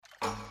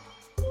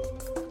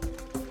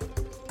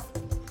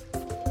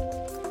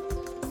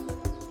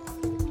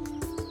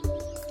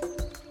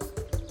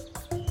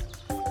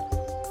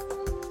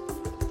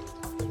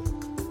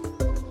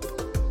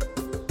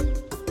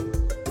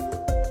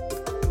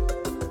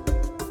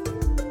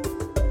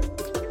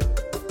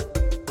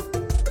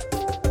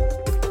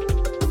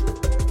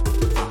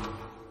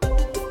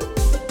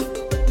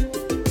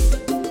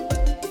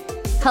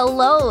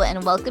Hello,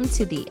 and welcome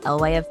to the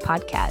LYF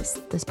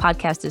podcast. This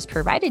podcast is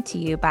provided to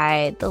you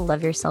by the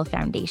Love Yourself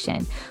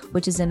Foundation,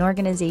 which is an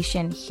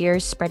organization here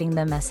spreading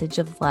the message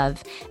of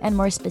love, and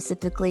more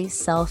specifically,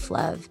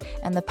 self-love,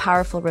 and the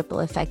powerful ripple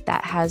effect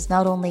that has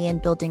not only in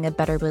building a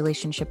better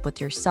relationship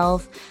with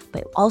yourself,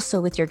 but also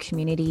with your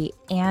community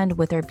and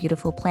with our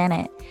beautiful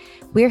planet.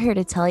 We're here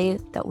to tell you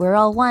that we're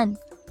all one.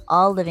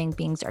 All living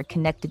beings are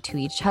connected to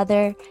each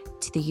other,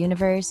 to the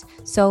universe.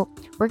 So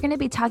we're going to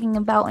be talking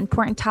about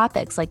important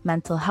topics like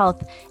mental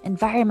health,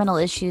 environmental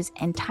issues,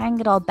 and tying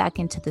it all back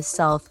into the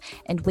self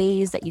in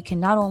ways that you can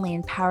not only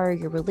empower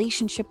your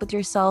relationship with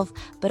yourself,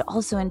 but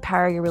also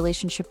empower your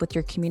relationship with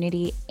your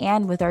community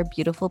and with our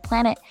beautiful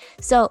planet.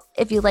 So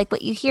if you like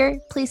what you hear,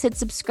 please hit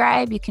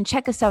subscribe. You can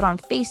check us out on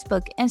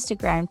Facebook,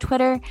 Instagram,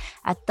 Twitter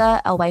at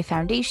the LY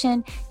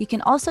Foundation. You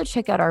can also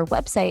check out our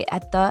website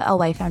at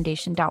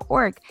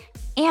thelyfoundation.org.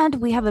 And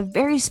we have a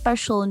very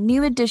special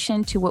new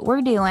addition to what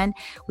we're doing.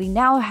 We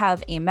now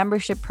have a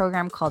membership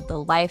program called the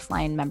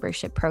Lifeline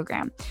Membership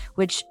Program,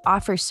 which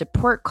offers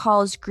support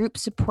calls, group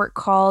support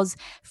calls,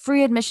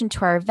 free admission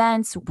to our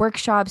events,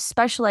 workshops,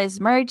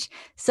 specialized merch.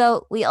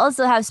 So we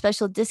also have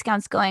special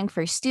discounts going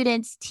for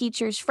students,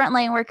 teachers,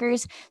 frontline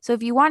workers. So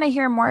if you want to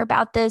hear more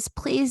about this,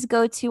 please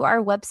go to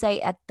our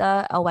website at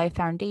the LY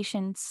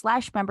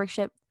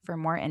Foundation/membership for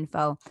more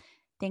info.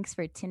 Thanks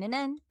for tuning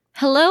in.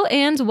 Hello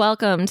and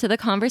welcome to The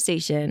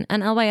Conversation,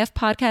 an LYF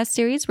podcast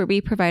series where we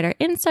provide our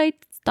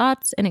insights,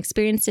 thoughts, and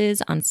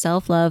experiences on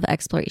self-love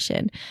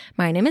exploration.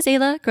 My name is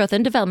Ayla, Growth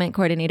and Development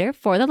Coordinator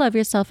for the Love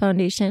Yourself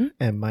Foundation.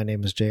 And my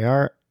name is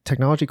JR,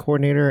 Technology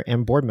Coordinator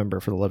and Board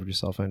Member for the Love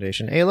Yourself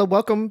Foundation. Ayla,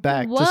 welcome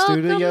back to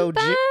Studio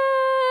J.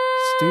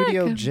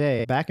 Studio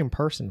J, back in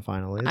person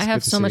finally. I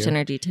have so much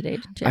energy today,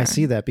 JR. I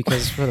see that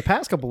because for the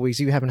past couple of weeks,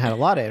 you haven't had a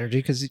lot of energy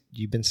because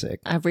you've been sick.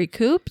 I've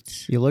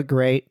recouped. You look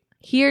great.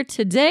 Here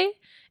today.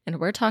 And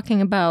we're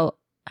talking about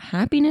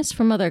happiness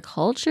from other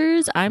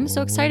cultures. I'm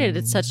so excited.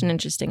 It's such an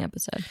interesting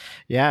episode.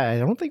 Yeah, I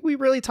don't think we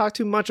really talked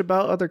too much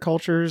about other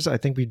cultures. I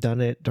think we've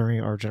done it during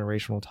our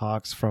generational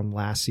talks from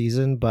last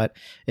season, but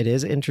it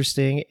is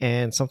interesting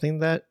and something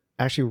that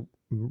actually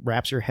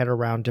wraps your head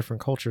around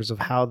different cultures of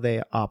how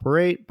they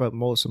operate, but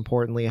most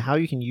importantly, how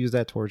you can use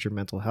that towards your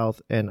mental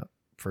health. And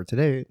for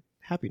today,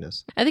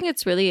 happiness. I think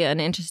it's really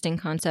an interesting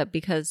concept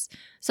because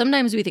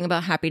sometimes we think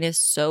about happiness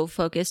so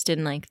focused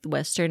in like the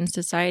Western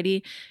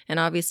society, and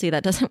obviously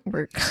that doesn't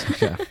work.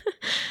 Yeah.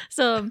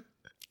 So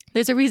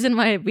there's a reason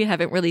why we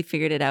haven't really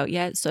figured it out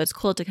yet. So it's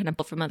cool to kind of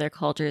pull from other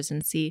cultures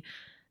and see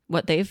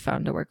what they've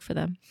found to work for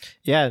them.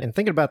 Yeah. And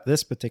thinking about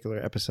this particular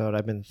episode,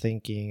 I've been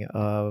thinking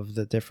of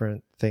the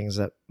different things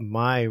that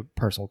my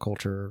personal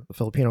culture,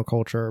 Filipino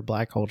culture,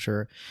 Black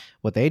culture,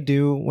 what they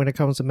do when it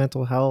comes to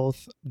mental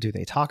health. Do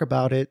they talk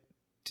about it?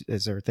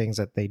 Is there things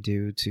that they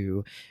do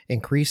to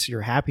increase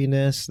your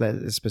happiness that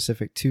is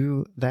specific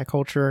to that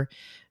culture?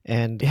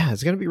 And yeah,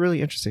 it's going to be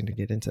really interesting to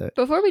get into it.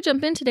 Before we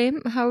jump in today,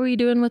 how are we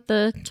doing with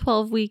the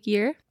 12-week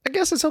year? I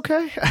guess it's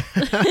okay.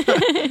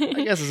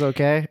 I guess it's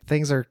okay.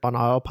 Things are on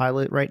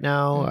autopilot right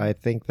now. I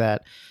think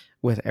that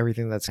with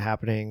everything that's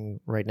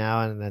happening right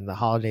now, and then the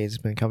holidays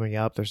have been coming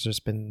up, there's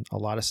just been a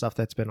lot of stuff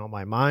that's been on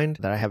my mind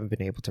that I haven't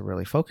been able to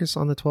really focus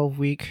on the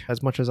 12-week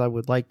as much as I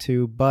would like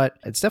to, but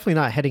it's definitely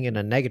not heading in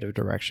a negative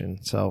direction.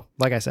 So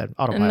like I said,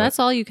 autopilot. And that's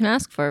all you can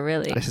ask for,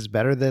 really. This is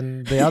better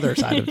than the other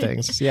side of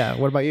things. Yeah.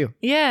 What about you?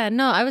 Yeah,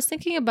 no, I was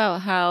thinking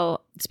about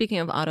how, speaking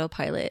of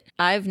autopilot,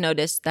 I've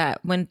noticed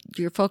that when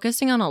you're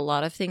focusing on a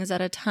lot of things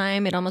at a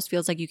time, it almost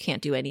feels like you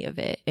can't do any of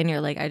it. And you're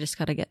like, I just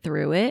got to get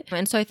through it.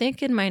 And so I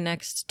think in my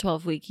next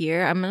 12-week year,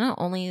 I'm going to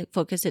only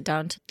focus it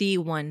down to the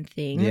one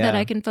thing that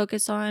I can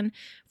focus on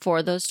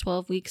for those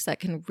 12 weeks that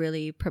can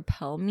really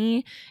propel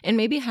me. And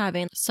maybe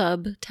having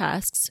sub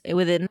tasks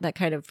within that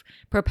kind of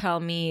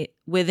propel me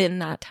within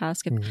that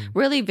task.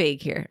 Really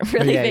vague here,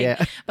 really vague.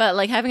 Yeah. But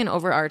like having an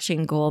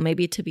overarching goal,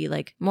 maybe to be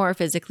like more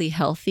physically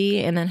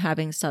healthy, and then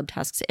having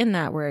subtasks in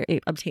that where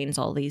it obtains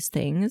all these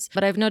things.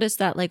 But I've noticed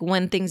that like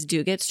when things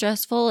do get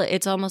stressful,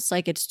 it's almost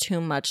like it's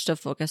too much to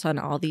focus on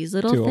all these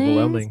little things. Too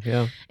overwhelming,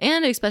 yeah.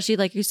 And especially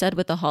like you said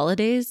with the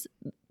holidays,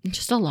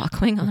 just a lot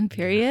going on,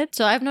 period.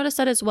 So I've noticed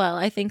that as well.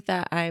 I think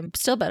that I'm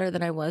still better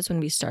than I was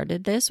when we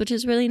started this, which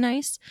is really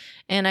nice.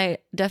 And I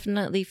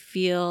definitely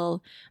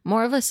feel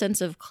more of a sense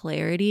of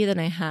clarity than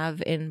I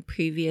have in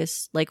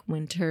previous like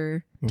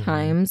winter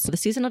times. The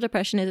seasonal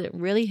depression is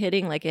really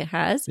hitting like it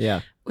has,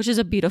 which is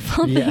a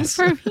beautiful thing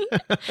for me.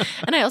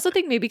 And I also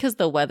think maybe because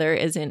the weather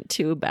isn't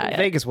too bad.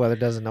 Vegas weather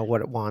doesn't know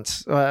what it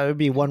wants. It would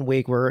be 1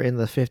 week we're in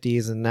the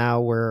 50s and now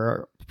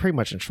we're pretty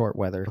much in short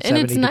weather. And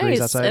it's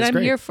nice, and I'm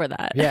here for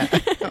that. Yeah,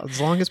 as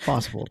long as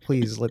possible.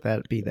 Please let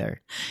that be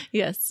there.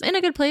 Yes. In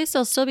a good place.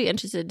 I'll still be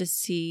interested to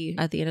see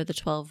at the end of the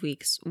 12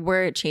 weeks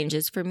where it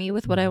changes for me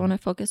with what I want to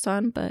focus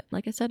on. But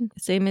like I said,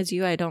 same as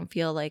you, I don't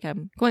feel like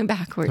I'm going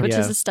backward, which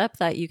is a step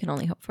that you can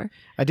only hope for.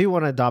 I do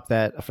want to adopt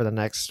that for the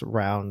next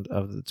round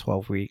of the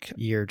 12-week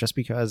year, just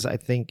because I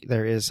think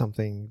there is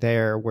something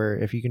there where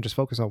if you can just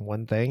focus on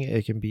one thing,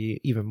 it can be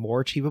even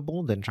more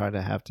achievable than trying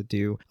to have to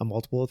do a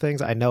multiple of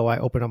things. I know I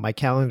open up my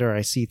calendar,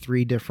 I see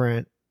 3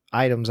 different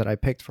items that I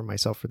picked for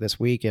myself for this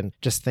week and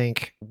just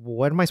think,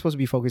 what am I supposed to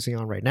be focusing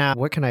on right now?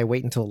 What can I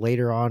wait until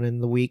later on in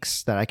the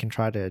weeks that I can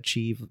try to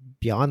achieve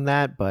beyond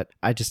that? But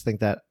I just think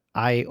that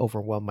I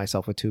overwhelmed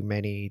myself with too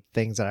many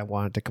things that I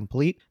wanted to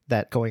complete,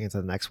 that going into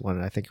the next one,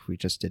 I think if we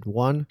just did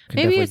one, could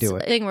maybe definitely it's do a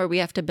it. thing where we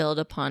have to build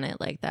upon it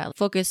like that.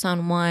 Focus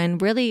on one,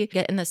 really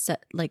get in the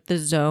set, like the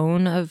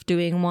zone of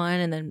doing one,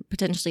 and then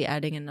potentially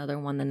adding another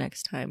one the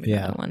next time,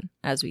 another one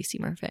as we see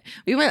more fit.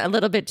 We went a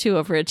little bit too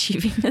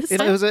overachieving this It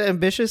time. was an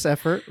ambitious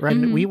effort, right?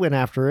 We went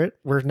after it.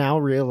 We're now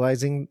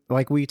realizing,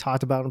 like we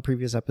talked about in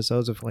previous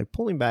episodes, of like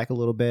pulling back a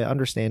little bit,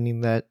 understanding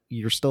that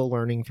you're still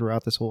learning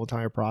throughout this whole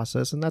entire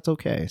process, and that's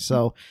okay.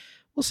 So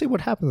we'll see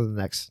what happens in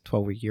the next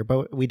 12-week year.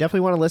 But we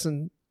definitely want to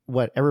listen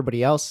what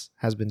everybody else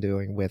has been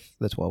doing with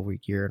the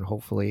 12-week year, and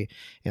hopefully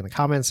in the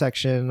comment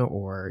section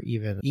or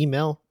even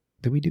email.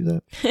 Did we do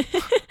that?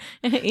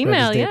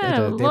 Email,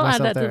 we'll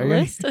add that to the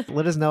list.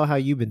 Let us know how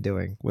you've been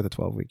doing with a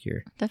 12-week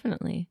year.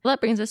 Definitely. Well,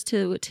 that brings us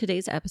to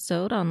today's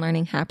episode on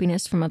learning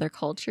happiness from other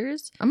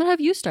cultures. I'm going to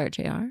have you start,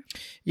 JR.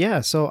 Yeah,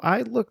 so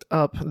I looked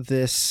up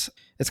this.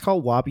 It's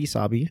called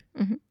wabi-sabi.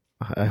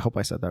 I hope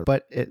I said that.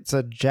 But it's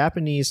a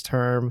Japanese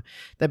term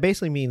that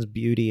basically means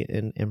beauty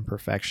in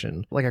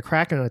imperfection. Like a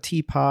crack in a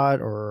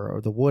teapot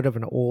or the wood of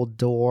an old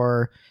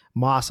door,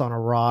 moss on a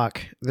rock.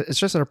 It's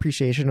just an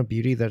appreciation of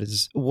beauty that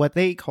is what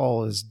they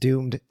call is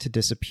doomed to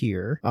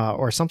disappear,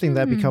 or something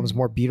that becomes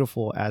more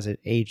beautiful as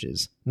it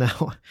ages. Now,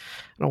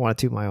 I don't want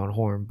to toot my own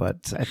horn,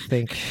 but I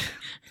think...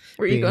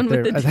 Where are you going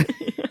with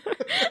it?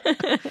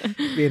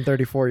 Being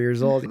 34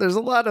 years old, there's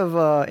a lot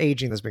of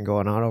aging that's been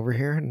going on over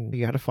here, and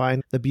you got to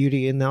find the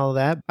beauty in all of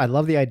that. I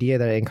love the idea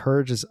that it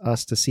encourages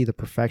us to see the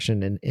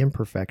perfection in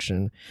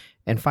imperfection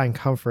and find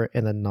comfort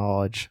in the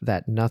knowledge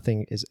that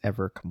nothing is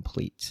ever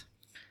complete.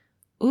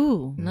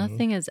 Ooh,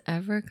 nothing is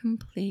ever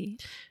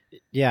complete.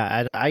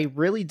 Yeah, I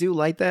really do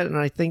like that, and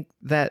I think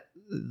that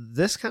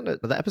this kind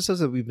of, the episodes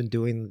that we've been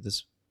doing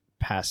this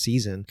past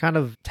season kind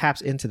of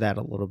taps into that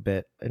a little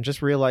bit, and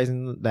just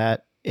realizing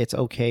that it's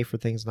okay for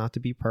things not to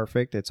be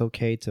perfect. It's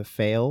okay to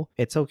fail.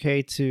 It's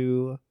okay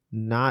to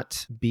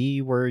not be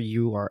where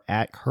you are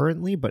at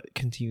currently, but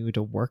continue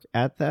to work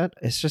at that.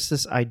 It's just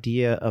this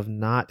idea of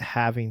not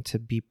having to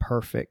be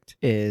perfect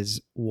is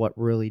what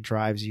really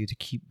drives you to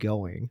keep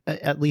going.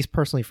 At least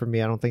personally for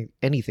me, I don't think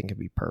anything can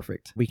be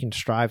perfect. We can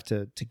strive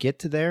to get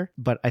to there,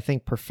 but I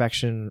think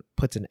perfection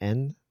puts an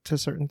end to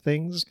certain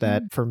things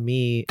that for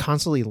me,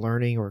 constantly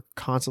learning or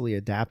constantly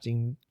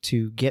adapting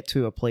to get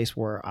to a place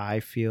where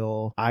I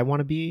feel I want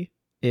to be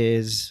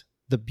is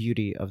the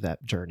beauty of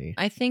that journey.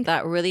 I think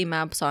that really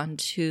maps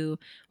onto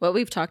what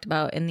we've talked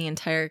about in the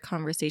entire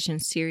conversation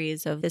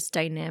series of this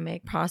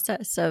dynamic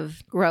process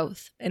of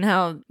growth and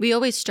how we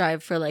always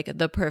strive for like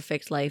the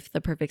perfect life,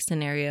 the perfect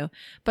scenario.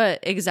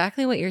 But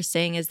exactly what you're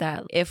saying is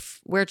that if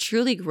we're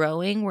truly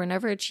growing, we're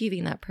never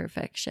achieving that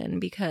perfection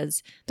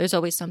because there's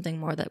always something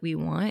more that we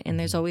want and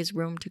there's always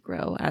room to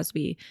grow as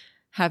we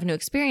have new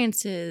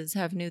experiences,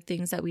 have new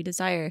things that we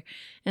desire.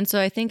 And so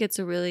I think it's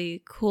a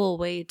really cool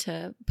way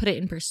to put it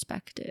in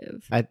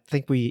perspective. I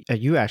think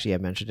you actually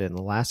had mentioned it in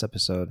the last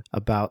episode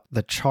about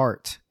the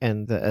chart,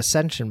 and the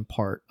ascension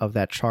part of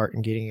that chart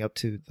and getting up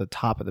to the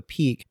top of the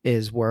peak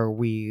is where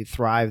we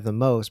thrive the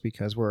most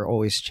because we're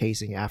always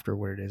chasing after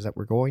what it is that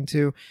we're going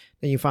to.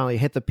 Then you finally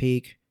hit the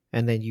peak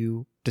and then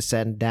you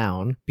descend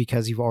down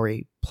because you've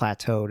already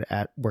plateaued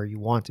at where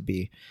you want to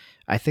be.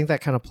 I think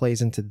that kind of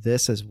plays into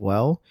this as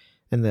well.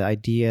 And the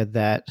idea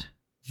that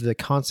the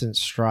constant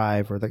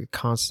strive or the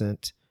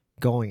constant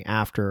going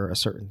after a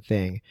certain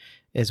thing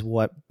is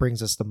what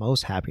brings us the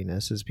most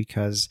happiness, is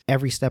because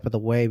every step of the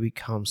way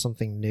becomes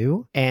something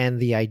new. And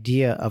the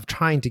idea of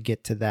trying to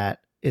get to that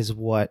is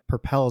what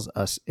propels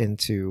us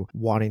into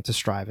wanting to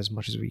strive as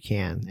much as we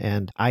can.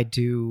 And I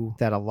do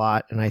that a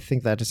lot. And I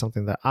think that is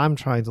something that I'm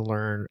trying to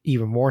learn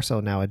even more so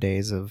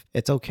nowadays, of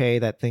it's okay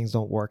that things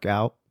don't work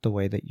out the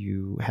way that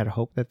you had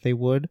hoped that they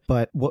would,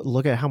 but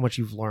look at how much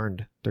you've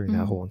learned during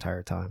that whole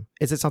entire time.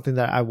 Is it something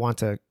that I want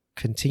to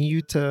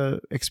continue to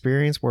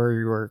experience where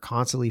you're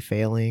constantly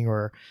failing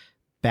or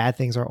bad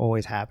things are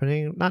always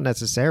happening? Not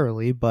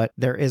necessarily, but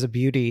there is a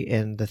beauty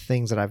in the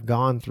things that I've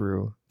gone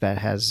through that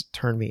has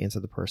turned me into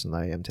the person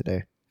that I am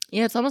today.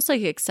 Yeah, it's almost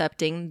like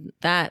accepting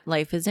that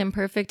life is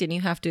imperfect and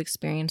you have to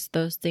experience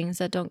those things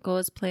that don't go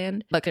as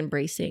planned, but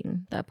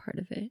embracing that part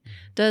of it.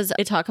 Does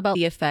it talk about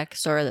the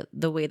effects or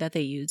the way that they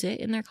use it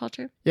in their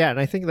culture? Yeah, and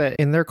I think that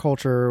in their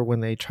culture,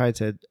 when they try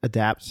to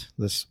adapt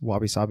this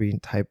wabi-sabi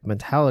type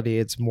mentality,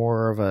 it's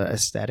more of a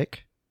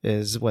aesthetic,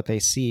 is what they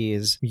see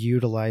is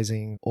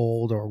utilizing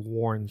old or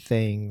worn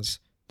things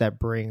that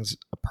brings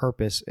a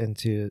purpose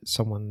into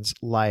someone's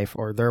life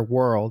or their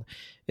world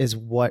is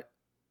what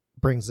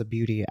brings the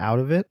beauty out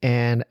of it.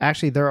 And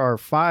actually, there are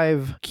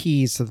 5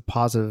 keys to the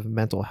positive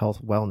mental health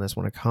wellness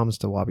when it comes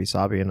to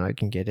wabi-sabi, and I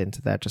can get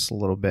into that just a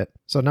little bit.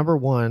 So number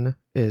 1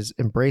 is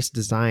embrace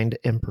designed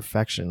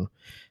imperfection.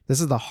 This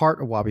is the heart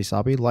of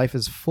wabi-sabi. Life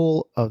is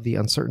full of the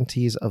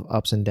uncertainties of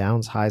ups and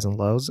downs, highs and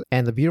lows,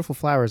 and the beautiful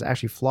flower is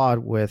actually flawed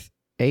with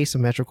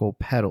asymmetrical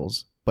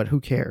petals, but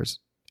who cares?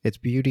 Its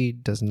beauty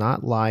does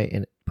not lie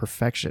in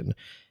perfection,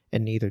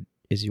 and neither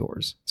is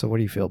yours. So what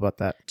do you feel about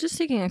that? Just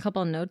taking a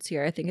couple notes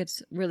here. I think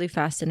it's really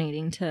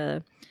fascinating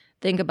to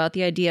think about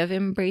the idea of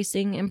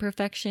embracing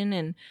imperfection.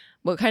 And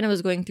what kind of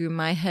was going through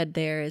my head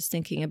there is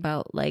thinking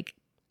about like,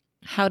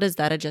 how does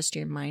that adjust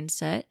your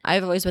mindset?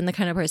 I've always been the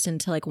kind of person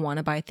to like want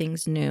to buy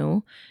things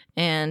new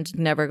and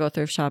never go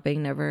thrift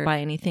shopping, never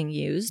buy anything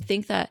used. I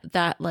think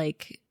that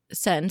like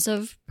sense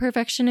of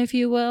perfection, if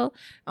you will,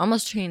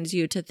 almost trains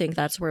you to think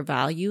that's where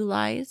value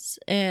lies.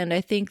 And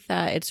I think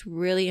that it's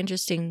really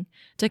interesting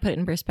to put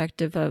in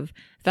perspective of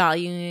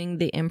valuing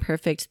the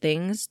imperfect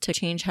things to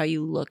change how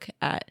you look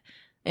at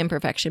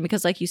imperfection.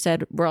 Because like you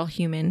said, we're all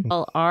human,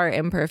 all are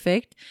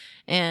imperfect.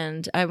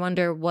 And I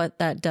wonder what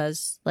that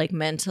does like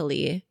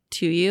mentally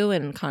to you,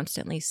 and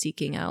constantly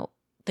seeking out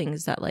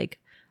things that like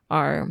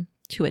are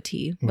to a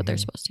T what they're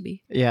supposed to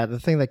be. Yeah, the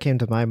thing that came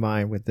to my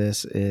mind with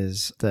this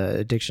is the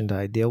addiction that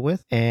I deal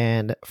with.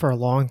 And for a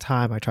long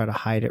time, I try to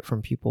hide it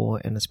from people.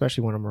 And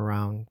especially when I'm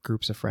around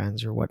groups of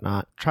friends or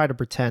whatnot, try to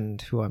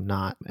pretend who I'm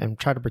not and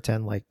try to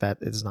pretend like that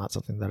is not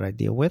something that I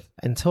deal with,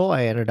 until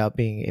I ended up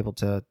being able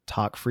to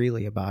talk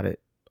freely about it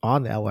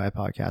on the LY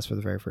podcast for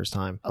the very first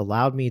time.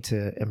 Allowed me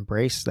to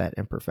embrace that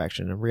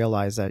imperfection and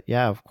realize that,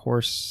 yeah, of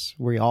course,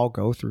 we all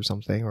go through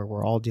something or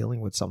we're all dealing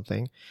with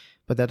something,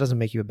 but that doesn't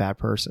make you a bad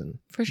person.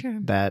 For sure.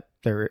 That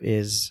there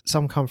is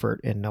some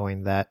comfort in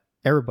knowing that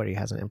everybody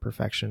has an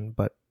imperfection,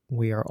 but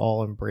we are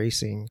all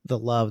embracing the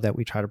love that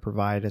we try to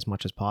provide as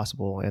much as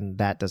possible, and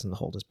that doesn't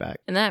hold us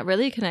back. And that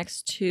really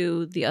connects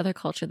to the other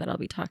culture that I'll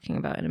be talking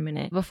about in a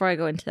minute. Before I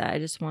go into that, I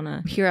just want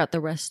to hear out the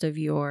rest of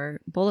your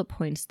bullet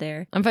points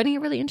there. I'm finding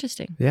it really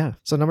interesting. Yeah.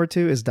 So number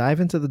 2 is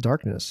dive into the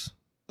darkness.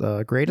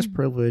 The greatest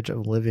privilege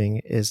of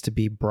living is to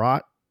be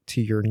brought to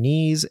your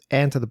knees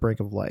and to the brink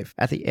of life.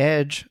 At the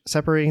edge,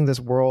 separating this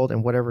world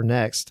and whatever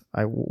next,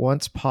 I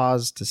once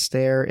paused to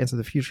stare into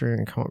the future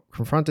and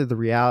confronted the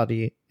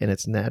reality in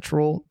its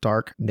natural,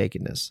 dark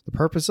nakedness. The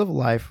purpose of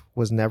life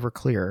was never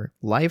clear.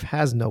 Life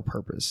has no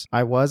purpose.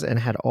 I was and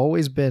had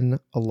always been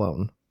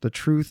alone. The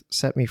truth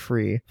set me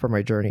free from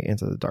my journey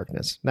into the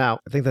darkness.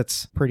 Now, I think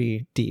that's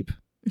pretty deep.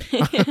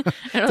 I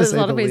know there's a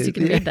lot of ways you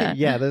can read that.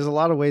 Yeah, there's a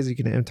lot of ways you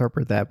can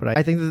interpret that, but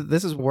I think that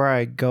this is where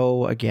I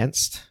go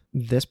against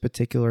this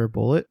particular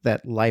bullet,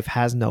 that life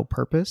has no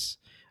purpose.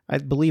 I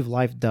believe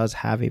life does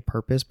have a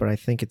purpose, but I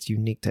think it's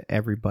unique to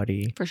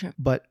everybody. For sure.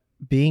 But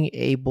being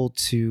able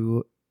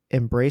to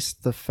embrace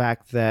the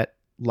fact that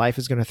life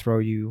is going to throw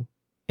you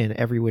in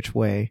every which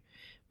way,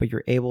 but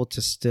you're able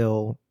to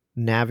still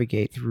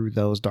navigate through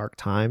those dark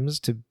times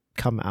to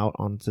come out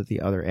onto the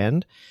other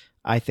end,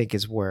 I think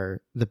is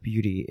where the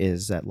beauty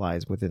is that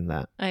lies within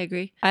that. I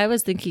agree. I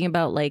was thinking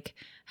about like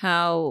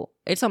how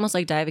it's almost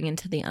like diving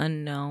into the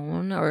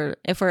unknown, or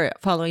if we're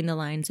following the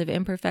lines of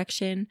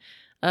imperfection,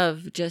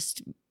 of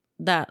just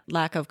that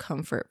lack of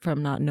comfort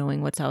from not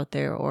knowing what's out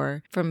there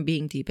or from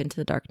being deep into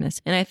the darkness.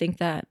 And I think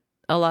that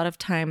a lot of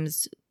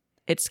times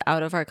it's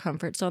out of our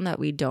comfort zone that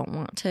we don't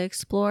want to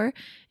explore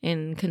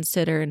and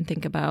consider and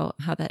think about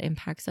how that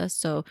impacts us.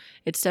 So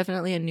it's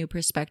definitely a new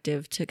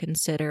perspective to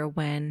consider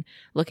when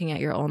looking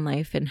at your own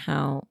life and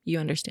how you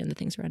understand the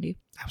things around you.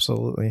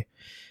 Absolutely.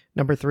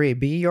 Number 3,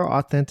 be your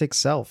authentic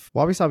self.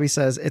 Wabi Sabi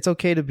says it's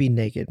okay to be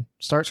naked.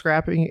 Start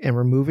scrapping and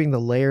removing the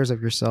layers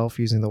of yourself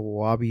using the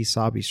Wabi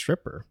Sabi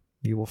stripper.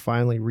 You will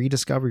finally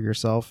rediscover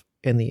yourself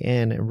in the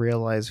end and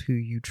realize who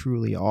you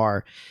truly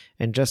are.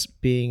 And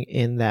just being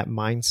in that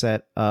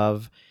mindset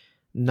of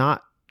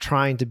not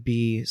trying to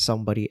be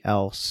somebody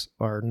else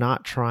or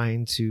not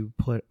trying to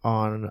put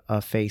on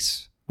a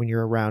face when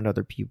you're around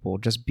other people.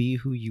 Just be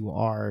who you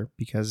are,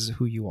 because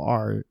who you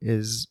are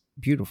is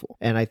beautiful.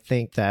 And I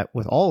think that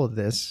with all of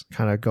this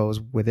kind of goes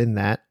within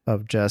that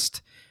of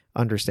just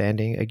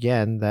understanding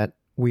again that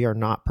we are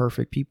not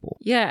perfect people.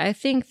 Yeah, I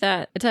think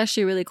that it's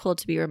actually really cool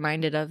to be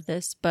reminded of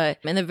this. But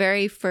in the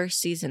very first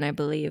season, I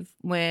believe,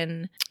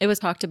 when it was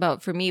talked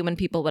about for me, when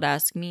people would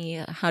ask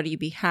me, how do you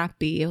be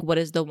happy? What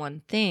is the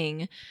one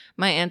thing?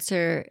 My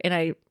answer, and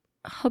I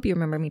hope you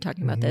remember me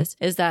talking about this,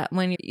 is that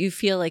when you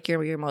feel like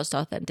you're your most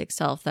authentic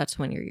self, that's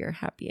when you're your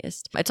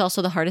happiest. It's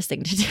also the hardest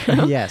thing to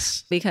do.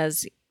 Yes.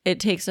 Because it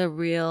takes a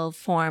real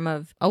form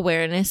of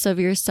awareness of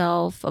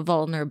yourself, a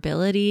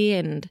vulnerability,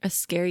 and a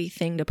scary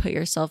thing to put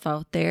yourself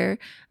out there,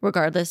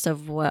 regardless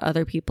of what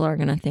other people are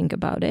going to think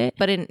about it.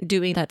 But in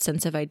doing that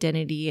sense of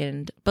identity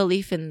and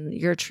belief in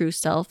your true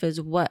self is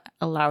what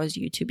allows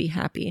you to be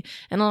happy.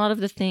 And a lot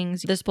of the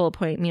things, this bullet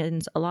point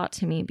means a lot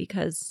to me,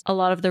 because a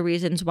lot of the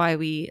reasons why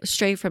we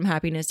stray from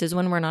happiness is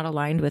when we're not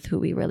aligned with who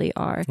we really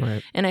are.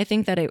 Right. And I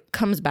think that it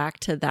comes back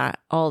to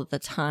that all the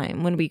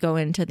time when we go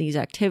into these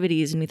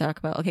activities and we talk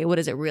about, okay, what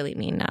does it really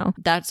mean now?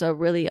 That's a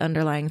really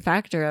underlying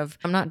factor of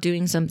I'm not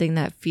doing something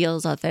that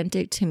feels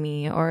authentic to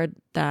me or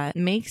that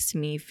makes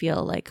me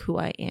feel like who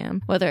I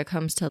am, whether it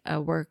comes to a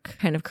work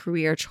kind of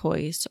career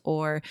choice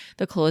or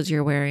the clothes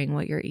you're wearing,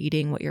 what you're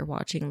eating, what you're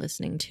watching,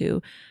 listening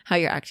to, how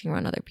you're acting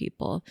around other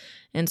people.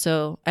 And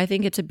so I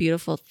think it's a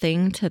beautiful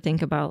thing to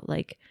think about,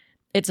 like,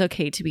 it's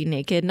okay to be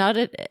naked, not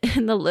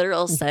in the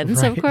literal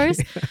sense, of course,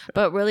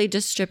 but really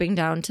just stripping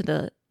down to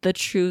the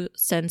true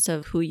sense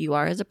of who you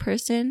are as a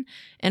person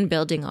and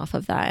building off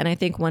of that. And I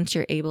think once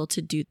you're able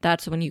to do,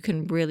 that's when you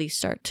can really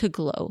start to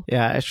glow.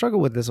 Yeah, I struggle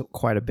with this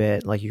quite a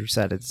bit. Like you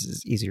said,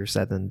 it's easier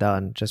said than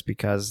done, just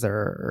because there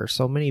are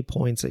so many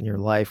points in your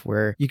life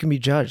where you can be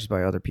judged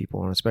by other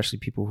people, and especially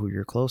people who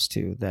you're close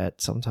to,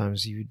 that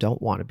sometimes you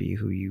don't want to be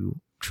who you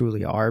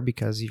truly are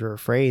because you're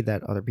afraid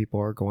that other people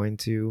are going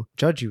to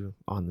judge you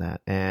on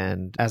that.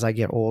 And as I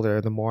get older,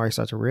 the more I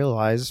start to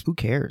realize, who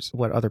cares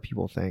what other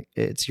people think?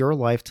 It's your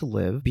life to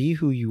live. Be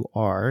who you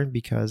are,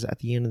 because at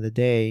the end of the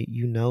day,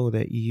 you know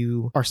that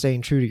you are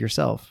staying true to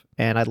yourself.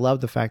 And I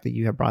love the fact that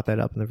you have brought that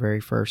up in the very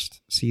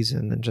first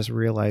season, and just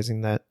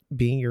realizing that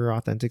being your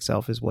authentic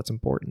self is what's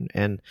important.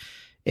 And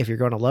if you're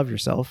going to love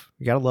yourself,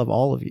 you got to love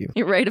all of you.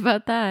 You're right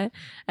about that.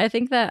 I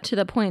think that to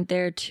the point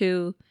there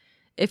too,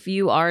 if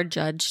you are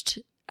judged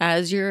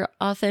as your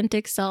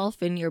authentic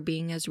self and you're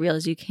being as real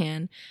as you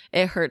can,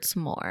 it hurts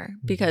more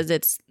because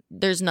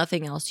there's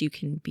nothing else you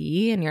can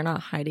be and you're not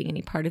hiding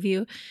any part of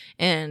you.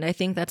 And I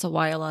think that's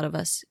why a lot of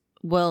us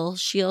will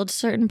shield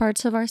certain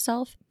parts of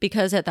ourselves,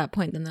 because at that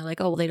point then they're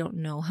like, oh, well, they don't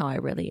know how I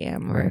really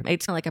am, or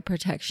it's kind of like a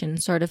protection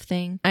sort of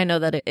thing. I know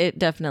that it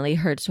definitely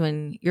hurts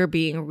when you're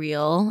being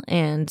real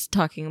and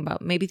talking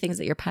about maybe things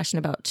that you're passionate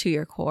about to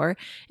your core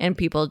and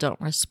people don't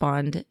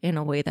respond in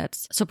a way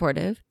that's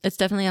supportive. It's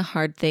definitely a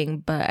hard thing,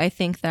 but I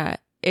think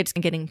that it's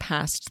getting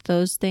past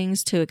those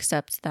things to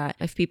accept that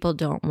if people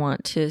don't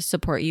want to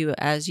support you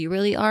as you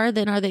really are,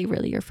 then are they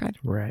really your friend?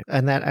 Right.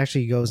 And that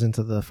actually goes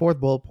into the fourth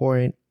bullet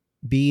point: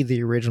 be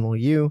the original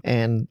you.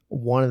 And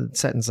one of the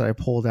sentences that I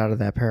pulled out of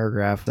that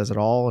paragraph does it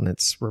all. And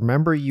it's,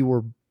 remember you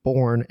were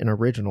born an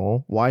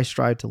original. Why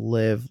strive to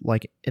live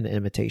like an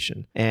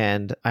imitation?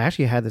 And I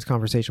actually had this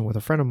conversation with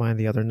a friend of mine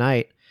the other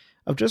night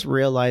of just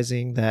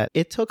realizing that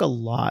it took a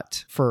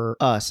lot for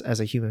us as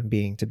a human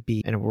being to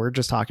be, and we're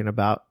just talking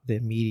about the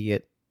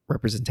immediate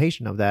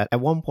representation of that.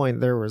 At one point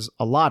there was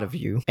a lot of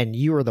you, and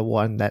you were the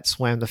one that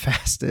swam the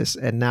fastest,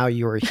 and now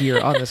you are here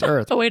on this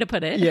earth. A way to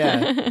put it.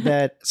 Yeah,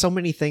 that so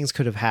many things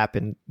could have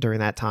happened during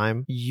that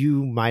time.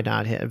 You might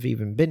not have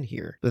even been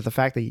here, but the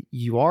fact that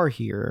you are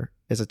here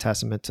is a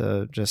testament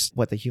to just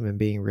what the human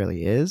being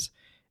really is.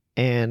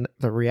 And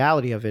the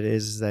reality of it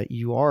is that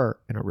you are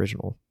an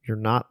original. You're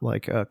not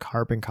like a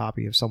carbon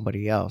copy of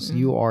somebody else.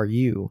 You are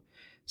you.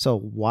 So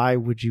why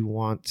would you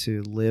want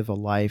to live a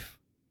life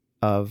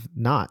of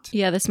not?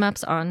 Yeah, this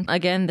maps on,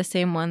 again, the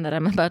same one that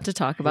I'm about to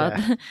talk about.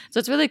 Yeah. So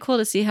it's really cool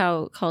to see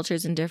how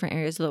cultures in different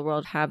areas of the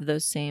world have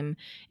those same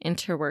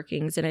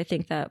interworkings. And I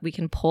think that we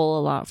can pull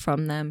a lot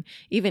from them,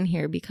 even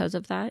here, because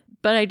of that.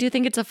 But I do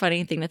think it's a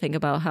funny thing to think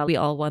about how we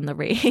all won the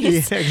race.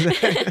 Yeah,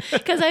 exactly.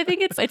 Because I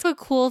think it's a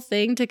cool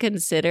thing to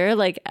consider.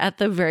 Like at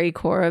the very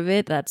core of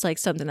it, that's like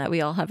something that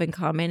we all have in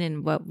common,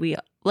 and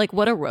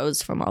what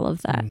arose from all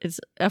of that. It's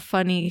a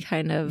funny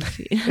kind of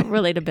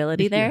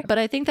relatability there. Yeah. But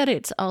I think that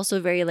it's also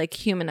very like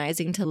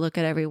humanizing to look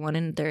at everyone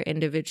in their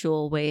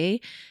individual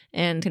way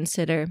and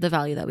consider the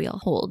value that we all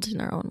hold in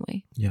our own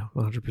way. Yeah,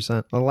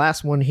 100%. The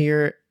last one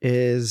here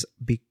is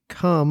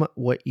become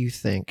what you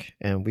think.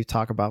 And we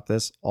talk about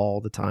this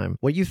all the time.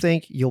 What you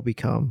think, you'll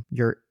become.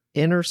 Your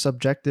inner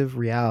subjective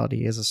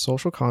reality is a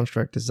social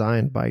construct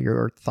designed by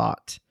your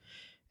thought.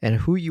 And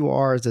who you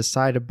are is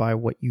decided by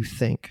what you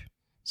think.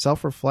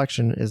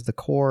 Self-reflection is the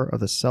core of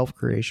the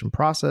self-creation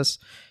process.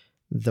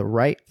 The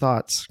right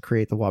thoughts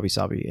create the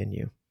wabi-sabi in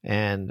you.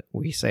 And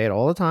we say it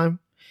all the time.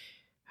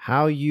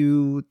 How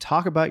you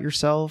talk about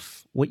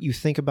yourself, what you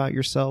think about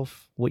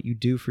yourself, what you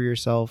do for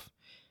yourself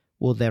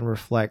will then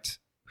reflect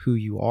who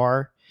you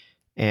are.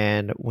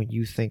 And when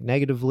you think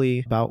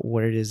negatively about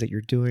what it is that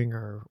you're doing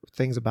or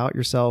things about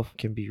yourself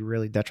can be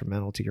really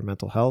detrimental to your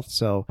mental health.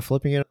 So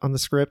flipping it on the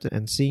script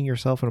and seeing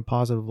yourself in a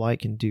positive light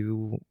can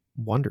do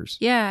wonders.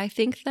 Yeah, I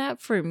think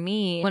that for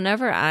me,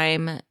 whenever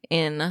I'm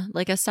in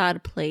like a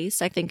sad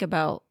place, I think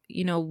about,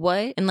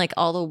 what in like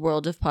all the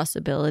world of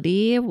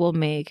possibility will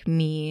make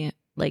me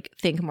like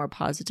think more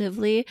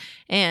positively,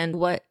 and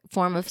what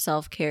form of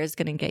self-care is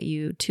going to get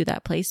you to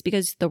that place,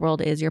 because the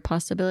world is your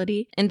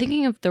possibility. And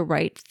thinking of the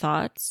right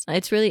thoughts,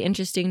 it's really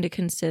interesting to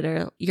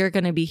consider you're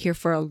going to be here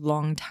for a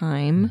long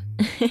time.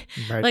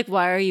 Right. Like,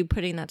 why are you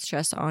putting that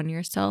stress on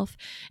yourself?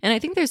 And I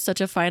think there's such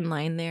a fine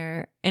line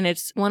there. And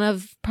it's one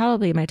of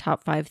probably my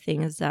top 5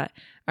 things that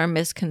are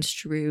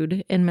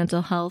misconstrued in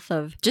mental health,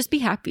 of just be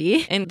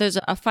happy. And there's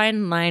a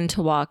fine line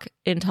to walk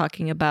in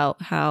talking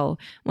about how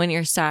when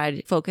you're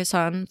sad, focus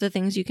on the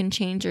things you can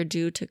change or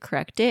do to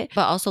correct it,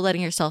 but also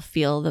letting yourself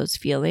feel those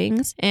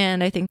feelings.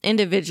 And I think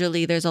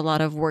individually, there's a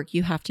lot of work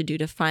you have to do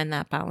to find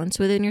that balance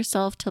within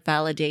yourself to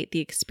validate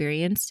the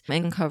experience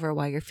and uncover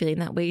why you're feeling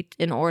that way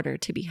in order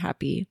to be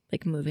happy,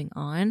 like moving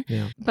on.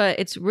 Yeah. But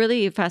it's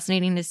really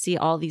fascinating to see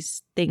all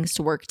these things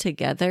to work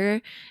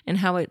together and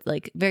how it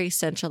like very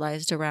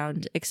centralized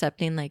around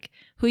accepting like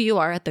who you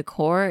are at the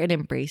core and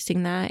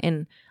embracing that,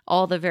 and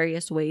all the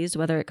various ways,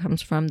 whether it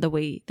comes from the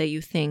way that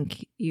you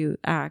think, you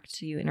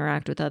act, you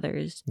interact with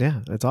others.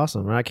 Yeah, it's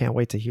awesome. And I can't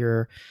wait to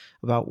hear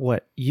about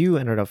what you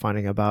ended up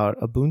finding about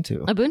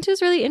Ubuntu. Ubuntu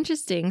is really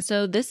interesting.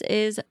 So this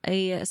is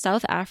a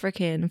South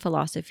African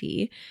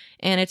philosophy,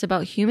 and it's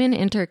about human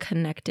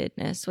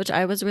interconnectedness, which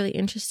I was really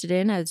interested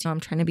in as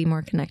I'm trying to be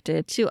more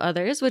connected to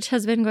others, which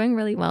has been going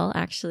really well,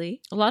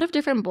 actually. A lot of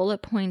different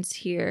bullet points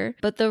here,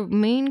 but the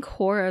main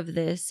core of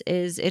this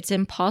is it's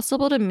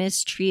impossible to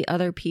mistreat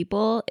other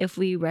people if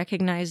we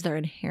recognize their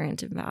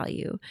inherent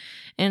value.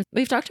 And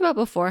we've talked about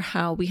before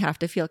how we have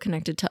to feel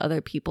connected to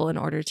other people in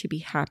order to be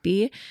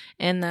happy,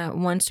 and that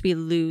once we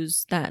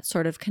lose that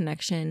sort of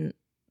connection,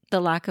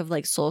 the lack of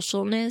like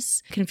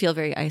socialness can feel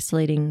very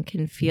isolating,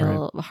 can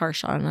feel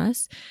harsh on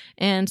us.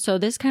 And so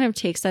this kind of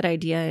takes that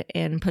idea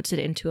and puts it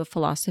into a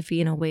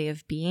philosophy and a way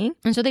of being.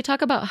 And so they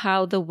talk about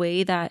how the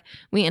way that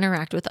we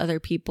interact with other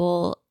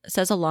people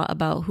says a lot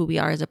about who we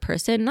are as a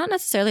person, not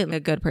necessarily like a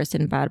good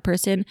person, bad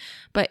person,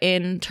 but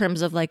in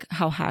terms of like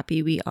how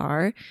happy we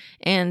are.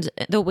 And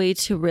the way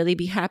to really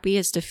be happy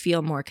is to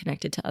feel more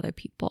connected to other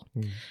people.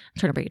 I'm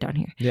trying to break it down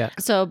here. Yeah.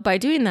 So by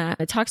doing that,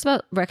 it talks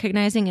about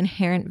recognizing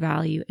inherent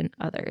value in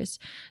others.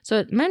 So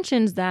it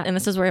mentions that, and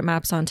this is where it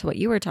maps onto what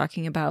you were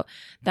talking about,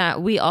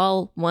 that we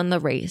all won the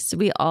race.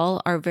 We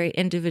all are very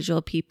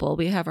individual people.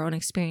 We have our own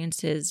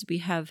experiences. We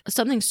have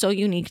something so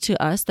unique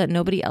to us that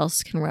nobody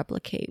else can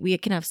replicate. We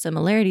can have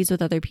similarities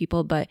with other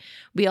people, but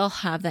we all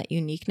have that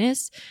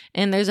uniqueness,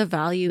 and there's a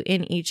value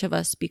in each of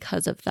us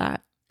because of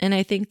that. And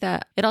I think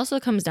that it also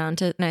comes down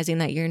to recognizing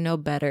that you're no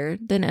better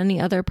than any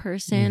other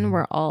person.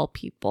 We're all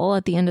people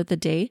at the end of the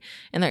day,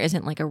 and there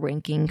isn't like a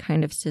ranking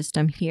kind of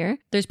system here.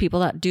 There's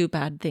people that do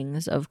bad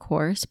things, of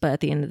course, but at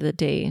the end of the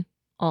day,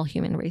 all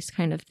human race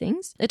kind of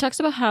things. It talks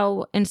about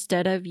how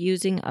instead of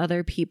using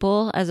other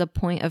people as a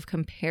point of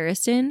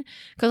comparison,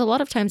 because a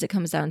lot of times it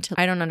comes down to,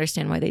 I don't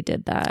understand why they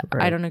did that.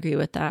 Right. I don't agree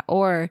with that.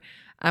 Or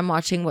I'm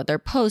watching what they're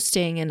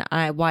posting and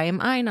why am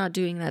I not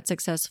doing that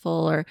successful?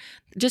 Or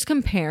just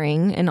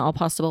comparing in all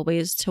possible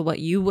ways to what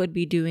you would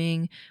be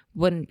doing,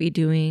 wouldn't be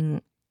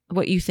doing,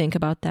 what you think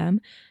about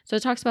them. So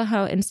it talks about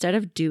how instead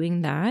of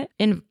doing that,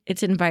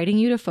 it's inviting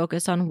you to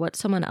focus on what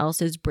someone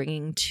else is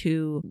bringing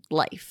to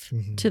life,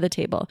 to the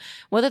table,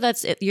 whether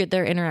that's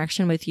their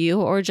interaction with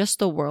you or just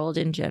the world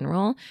in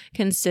general,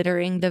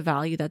 considering the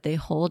value that they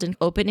hold and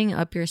opening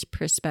up your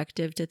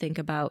perspective to think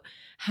about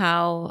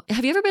how,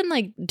 have you ever been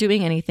like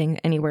doing anything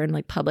anywhere in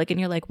like public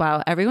and you're like,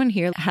 wow, everyone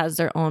here has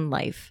their own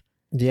life.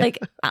 Yeah. Like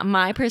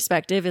my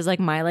perspective is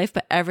like my life,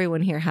 but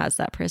everyone here has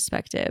that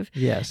perspective.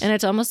 Yes. And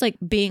it's almost like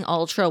being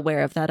ultra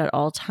aware of that at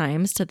all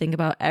times, to think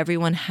about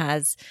everyone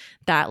has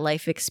that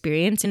life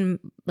experience in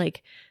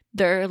like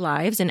their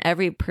lives, and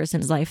every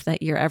person's life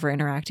that you're ever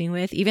interacting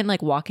with, even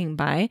like walking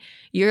by,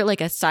 you're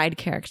like a side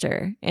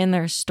character in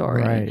their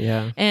story. Right.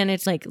 Yeah. And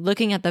it's like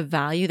looking at the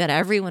value that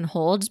everyone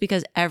holds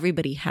because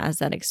everybody has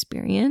that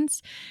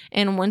experience.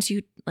 And once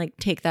you like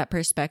take that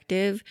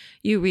perspective,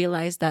 you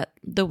realize that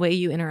the way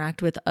you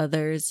interact with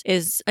others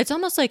it's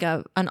almost like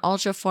an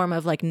ultra form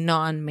of like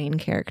non-main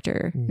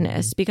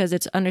characterness, because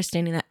it's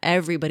understanding that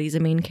everybody's a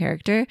main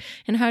character.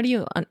 And how do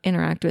you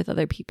interact with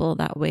other people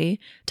that way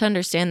to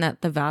understand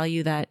that the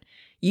value that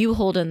you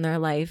hold in their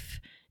life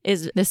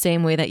is the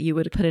same way that you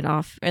would put it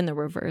off in the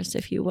reverse,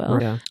 if you will.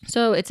 Yeah.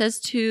 So it says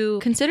to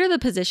consider the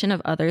position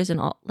of others in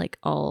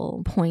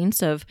all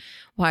points of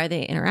why are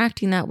they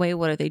interacting that way?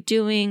 What are they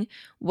doing?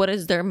 What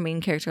does their main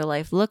character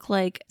life look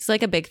like? It's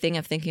like a big thing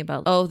of thinking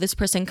about, oh, this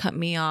person cut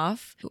me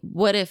off.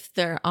 What if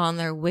they're on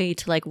their way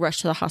to like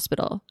rush to the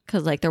hospital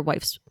because like their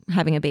wife's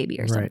having a baby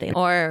or something?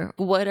 Or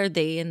what are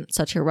they in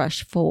such a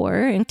rush for?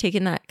 And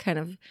taking that kind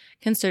of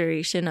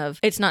consideration of,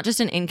 it's not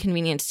just an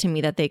inconvenience to me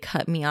that they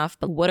cut me off,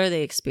 but what are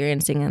they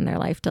experiencing in their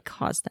life to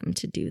cause them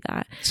to do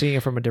that? Seeing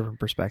it from a different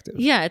perspective.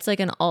 Yeah, it's like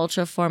an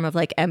ultra form of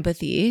like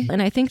empathy.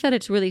 And I think that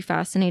it's really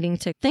fascinating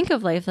to think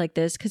of life like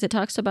this, because it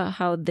talks about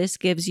how this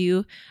gives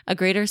you a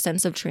greater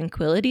sense of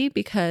tranquility,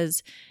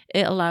 because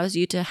it allows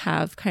you to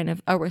have kind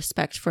of a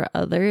respect for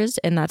others.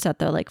 And that's at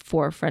the like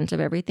forefront of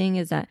everything,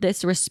 is that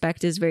this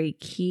respect is very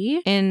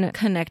key in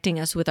connecting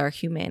us with our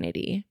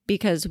humanity,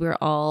 because we're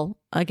all,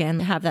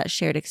 again, have that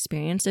shared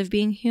experience of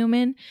being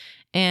human.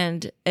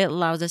 And it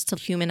allows us to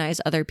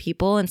humanize other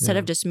people instead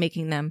of just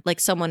making them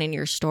like someone in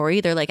your story.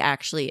 They're like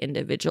actually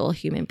individual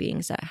human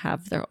beings that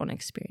have their own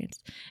experience.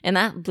 And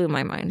that blew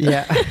my mind.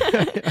 Yeah.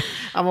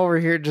 I'm over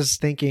here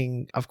just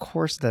thinking, of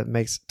course, that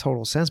makes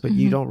total sense, but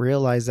you don't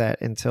realize that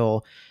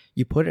until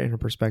you put it in a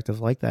perspective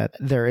like that.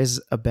 There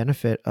is a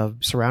benefit of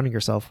surrounding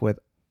yourself with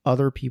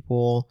other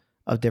people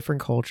of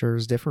different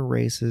cultures, different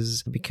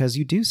races, because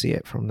you do see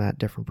it from that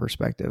different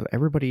perspective.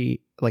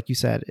 Everybody, like you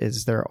said,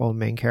 is their own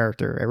main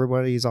character.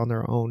 Everybody's on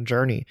their own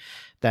journey,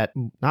 that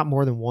not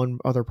more than one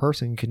other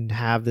person can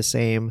have the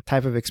same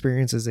type of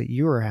experiences that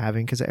you are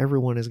having, because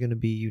everyone is going to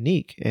be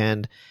unique.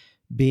 And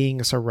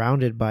being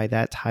surrounded by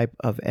that type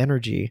of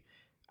energy,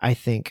 I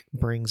think,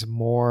 brings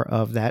more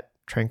of that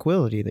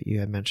tranquility that you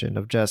had mentioned,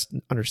 of just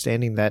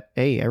understanding that,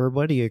 hey,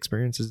 everybody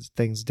experiences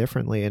things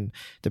differently. And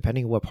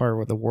depending what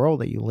part of the world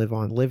that you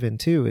live in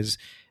too, is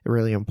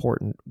really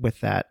important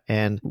with that.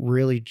 And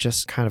really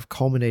just kind of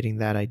culminating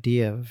that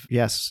idea of,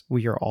 yes,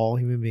 we are all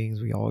human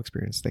beings. We all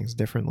experience things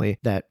differently,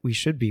 that we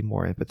should be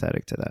more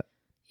empathetic to that.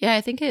 Yeah,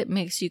 I think it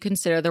makes you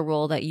consider the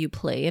role that you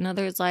play in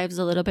others' lives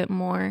a little bit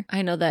more.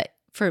 I know that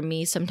for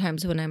me,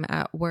 sometimes when I'm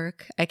at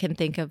work, I can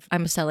think of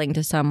I'm selling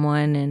to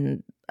someone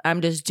and I'm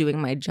just doing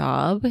my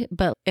job.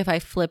 But if I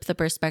flip the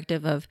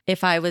perspective of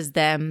if I was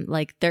them,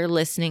 like they're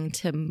listening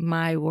to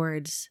my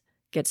words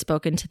get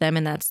spoken to them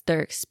and that's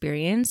their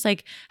experience,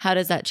 like how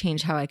does that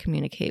change how I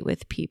communicate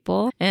with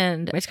people?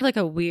 And it's kind of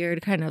like a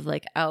weird kind of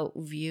like out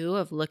view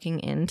of looking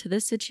into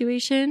this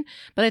situation,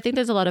 but I think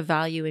there's a lot of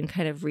value in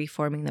kind of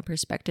reforming the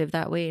perspective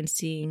that way and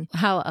seeing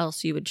how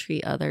else you would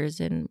treat others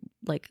and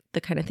like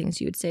the kind of things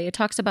you would say. It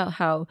talks about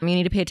how you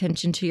need to pay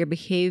attention to your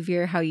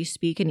behavior, how you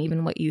speak, and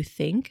even what you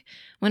think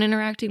when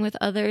interacting with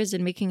others,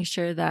 and making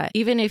sure that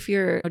even if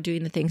you're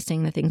doing the things,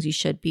 saying the things you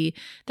should be,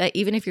 that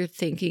even if you're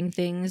thinking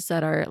things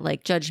that are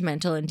like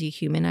judgmental and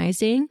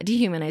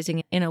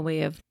dehumanizing in a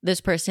way of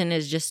this person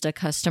is just a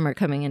customer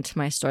coming into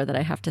my store that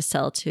I have to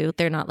sell to.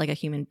 They're not like a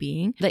human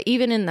being. That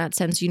even in that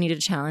sense, you need to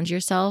challenge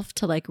yourself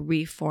to like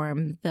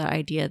reform the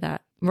idea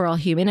that we're all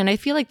human. And I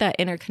feel like that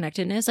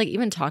interconnectedness, like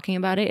even talking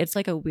about it, it's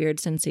like a weird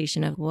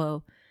sensation of,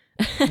 whoa,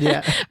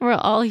 Yeah. we're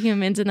all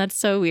humans. And that's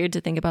so weird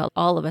to think about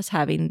all of us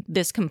having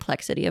this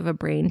complexity of a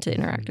brain to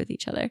interact with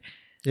each other.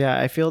 Yeah,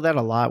 I feel that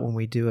a lot when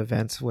we do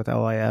events with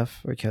OIF,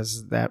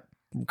 because that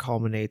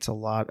culminates a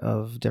lot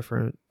of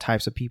different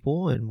types of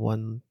people in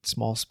one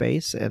small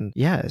space. And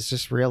yeah, it's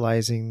just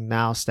realizing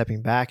now,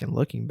 stepping back and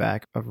looking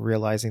back, of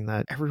realizing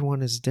that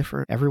everyone is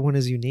different. Everyone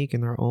is unique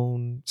in their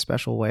own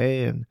special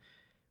way. And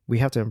we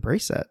have to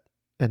embrace that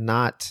and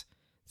not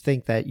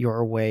think that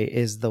your way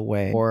is the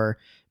way, or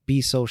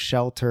be so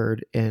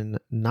sheltered in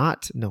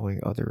not knowing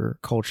other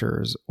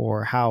cultures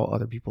or how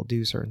other people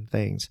do certain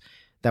things,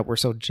 that we're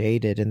so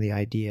jaded in the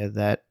idea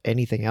that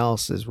anything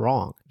else is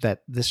wrong,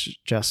 that this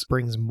just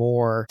brings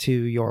more to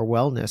your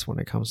wellness when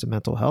it comes to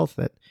mental health,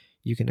 that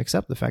you can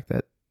accept the fact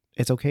that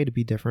it's okay to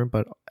be different,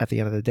 but at the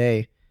end of the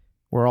day,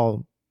 we're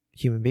all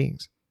human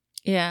beings.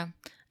 Yeah.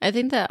 I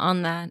think that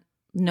on that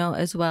note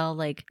as well,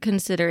 like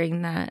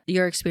considering that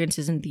your experience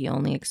isn't the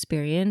only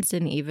experience,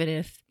 and even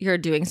if you're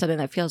doing something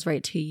that feels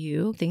right to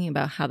you, thinking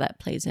about how that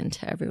plays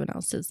into everyone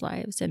else's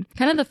lives. And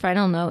kind of the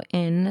final note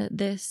in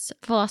this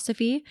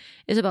philosophy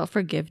is about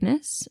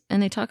forgiveness,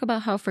 and they talk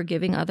about how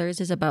forgiving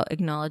others is about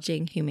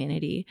acknowledging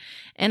humanity.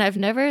 And I've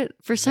never,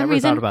 for some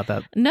reason, thought about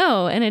that.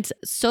 No, and it's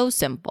so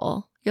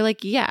simple. You're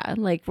like, yeah,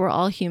 like we're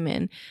all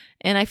human.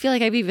 And I feel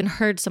like I've even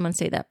heard someone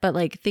say that, but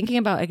like thinking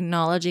about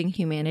acknowledging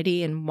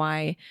humanity and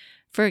why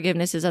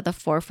forgiveness is at the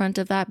forefront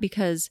of that,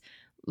 because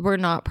we're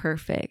not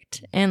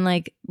perfect. And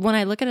like when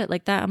I look at it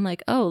like that, I'm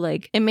like, oh,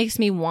 like it makes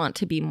me want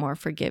to be more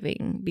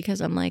forgiving, because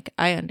I'm like,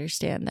 I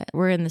understand that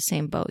we're in the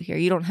same boat here.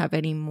 You don't have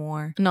any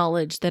more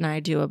knowledge than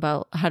I do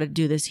about how to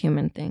do this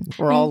human thing.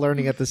 We're all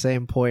learning at the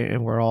same point,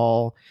 and we're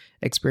all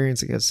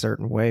experiencing it a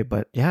certain way.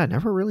 But yeah, I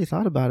never really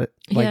thought about it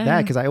like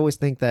that, because I always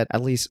think that,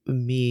 at least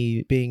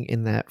me being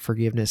in that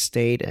forgiveness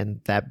state,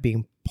 and that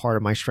being part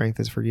of my strength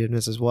is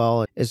forgiveness as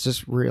well. It's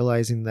just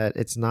realizing that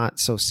it's not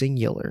so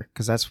singular,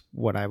 because that's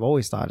what I've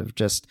always thought of.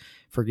 Just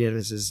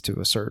forgiveness is to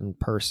a certain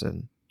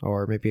person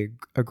or maybe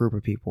a group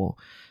of people.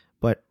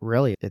 But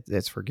really,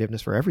 it's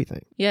forgiveness for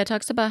everything. Yeah, it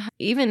talks about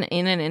even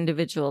in an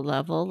individual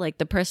level, like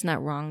the person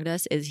that wronged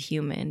us is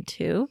human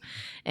too.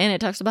 And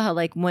it talks about how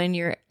like when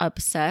you're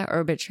upset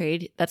or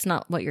betrayed, that's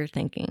not what you're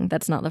thinking.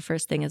 That's not the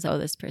first thing is, oh,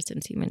 this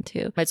person's human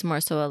too. It's more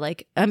so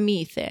like a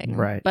me thing.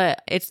 Right.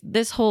 But it's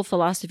this whole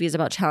philosophy is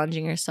about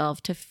challenging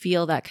yourself to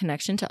feel that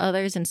connection to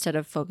others instead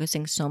of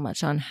focusing so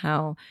much on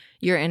how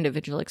your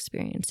individual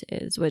experience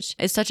is, which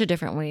is such a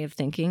different way of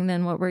thinking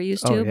than what we're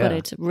used to. But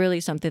it's really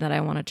something that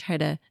I want to try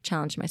to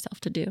challenge myself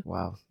to do.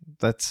 Wow.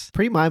 That's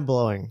pretty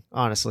mind-blowing,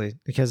 honestly,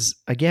 because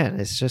again,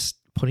 it's just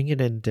putting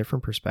it in a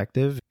different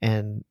perspective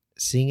and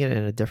seeing it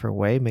in a different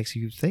way makes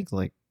you think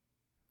like,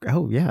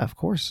 oh yeah, of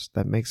course,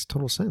 that makes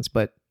total sense.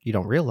 But you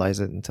don't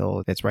realize it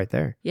until it's right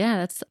there. Yeah,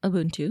 that's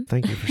Ubuntu.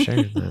 Thank you for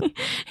sharing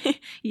that.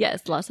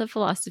 Yes, lots of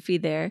philosophy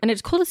there. And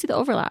it's cool to see the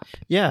overlap.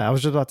 Yeah, I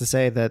was just about to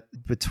say that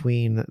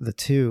between the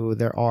two,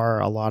 there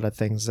are a lot of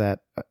things that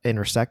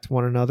intersect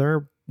one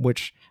another,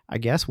 which I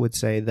guess would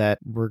say that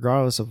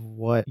regardless of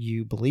what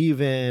you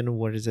believe in,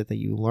 what is it that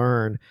you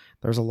learn,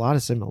 there's a lot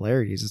of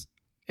similarities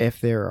if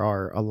they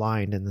are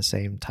aligned in the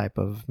same type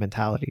of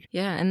mentality.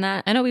 Yeah, and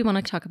that I know we want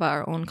to talk about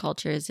our own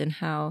cultures and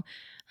how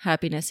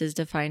happiness is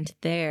defined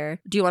there.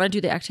 Do you want to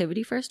do the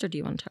activity first, or do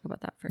you want to talk about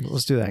that first?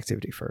 Let's do the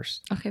activity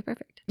first. Okay,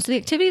 perfect. So the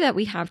activity that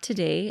we have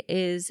today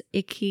is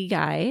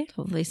Ikigai.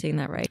 Hopefully saying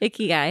that right.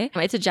 Ikigai.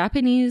 It's a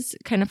Japanese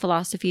kind of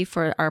philosophy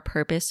for our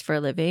purpose for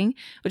living,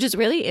 which is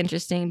really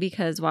interesting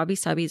because Wabi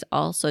Sabi is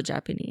also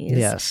Japanese.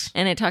 Yes.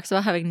 And it talks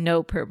about having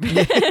no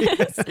purpose.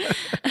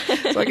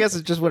 So I guess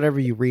it's just whatever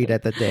you read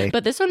at the day.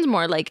 But this one's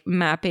more like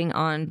mapping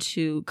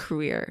onto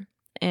career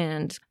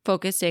and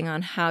focusing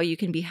on how you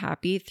can be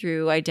happy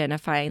through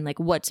identifying like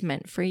what's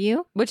meant for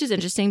you, which is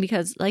interesting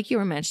because like you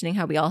were mentioning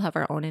how we all have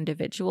our own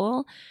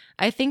individual.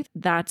 I think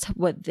that's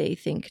what they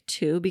think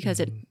too,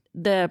 because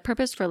the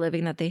purpose for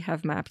living that they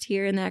have mapped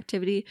here in the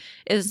activity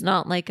is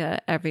not like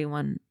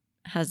everyone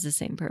has the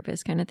same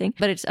purpose kind of thing,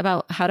 but it's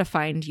about how to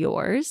find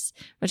yours,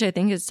 which I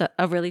think is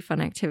a really fun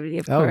activity,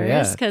 of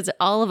course, because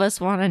all of us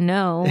want to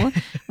know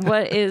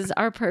what is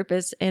our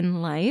purpose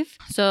in life.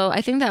 So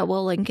I think that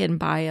we'll link in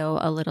bio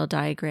a little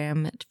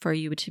diagram for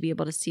you to be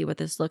able to see what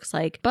this looks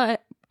like,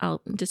 but I'll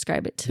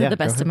describe it to the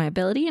best of my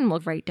ability, and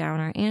we'll write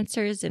down our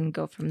answers and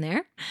go from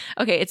there.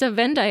 Okay, it's a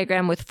Venn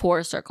diagram with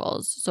 4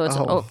 circles. So it's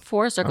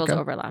 4 circles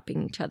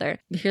overlapping each other.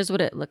 Here's what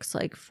it looks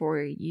like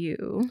for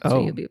you. So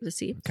you'll be able to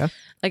see. Okay.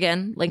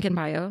 Again, link in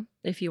bio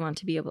if you want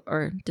to be able,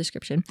 or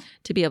description,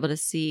 to be able to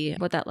see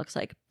what that looks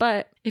like.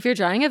 But if you're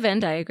drawing a Venn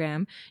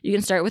diagram, you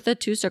can start with the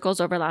 2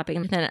 circles overlapping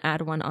and then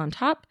add one on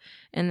top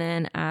and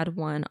then add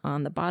one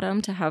on the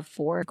bottom to have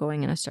 4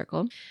 going in a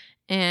circle.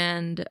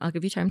 And I'll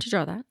give you time to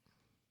draw that.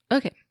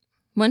 Okay,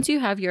 once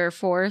you have your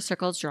 4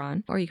 circles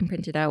drawn, or you can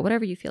print it out,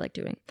 whatever you feel like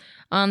doing,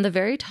 on the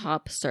very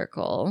top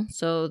circle,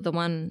 so the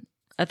one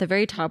at the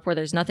very top where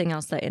there's nothing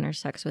else that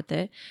intersects with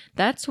it,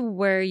 that's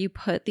where you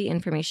put the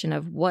information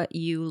of what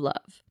you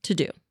love to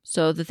do.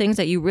 So the things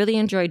that you really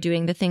enjoy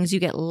doing, the things you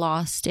get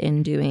lost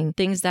in doing,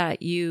 things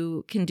that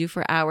you can do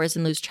for hours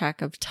and lose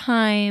track of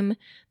time,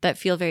 that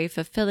feel very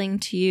fulfilling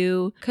to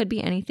you. Could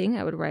be anything.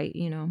 I would write,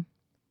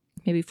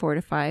 maybe 4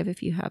 to 5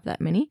 if you have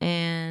that many.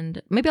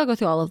 And maybe I'll go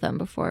through all of them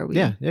before we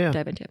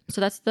dive into it. So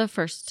that's the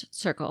first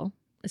circle.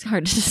 It's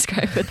hard to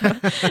describe without.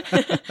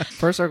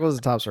 First circle is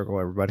the top circle,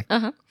 everybody.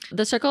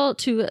 The circle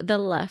to the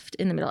left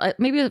in the middle.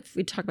 Maybe if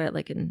we talk about it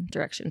like in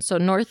direction. So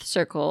north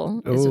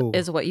circle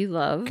is what you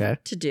love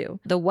to do.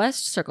 The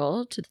west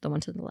circle, to the one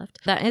to the left,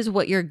 that is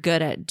what you're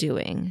good at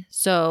doing.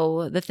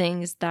 So the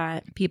things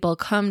that people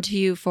come to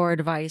you for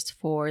advice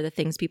for, the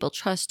things people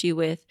trust you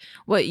with,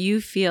 what you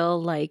feel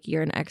like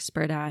you're an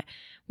expert at,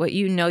 what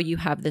you know you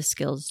have the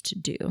skills to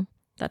do.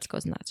 That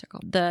goes in that circle.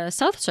 The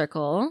south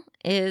circle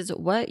is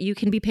what you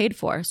can be paid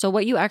for. So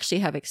what you actually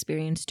have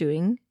experience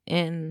doing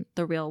in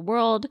the real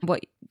world,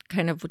 what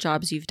kind of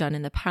jobs you've done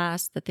in the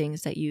past, the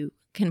things that you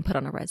can put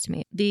on a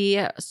resume.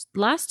 The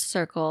last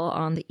circle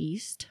on the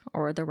east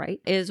or the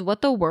right is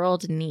what the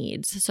world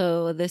needs.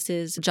 So this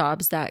is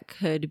jobs that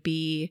could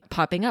be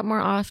popping up more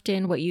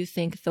often, what you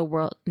think the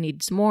world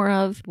needs more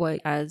of, what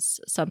as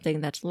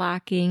something that's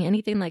lacking,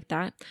 anything like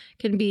that.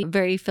 Can be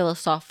very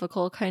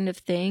philosophical kind of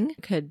thing.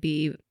 Could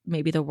be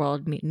maybe the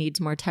world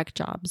needs more tech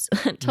jobs.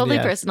 Totally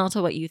personal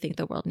to what you think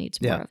the world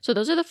needs more of. So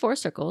those are the 4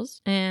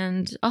 circles,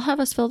 and I'll have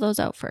us fill those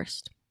out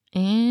first.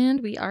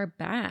 And we are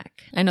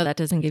back. I know that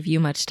doesn't give you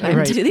much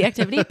time to do the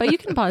activity, but you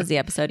can pause the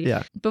episode.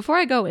 Before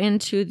I go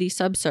into the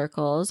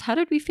subcircles, how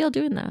did we feel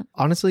doing that?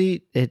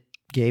 Honestly, it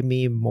gave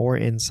me more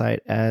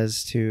insight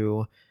as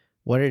to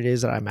what it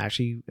is that I'm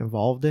actually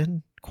involved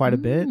in quite a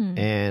bit,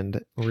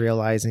 and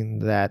realizing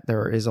that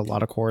there is a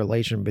lot of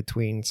correlation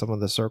between some of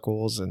the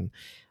circles, and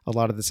a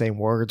lot of the same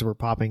words were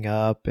popping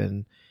up.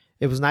 And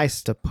it was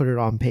nice to put it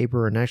on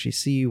paper and actually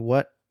see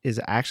what is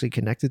actually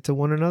connected to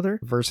one another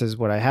versus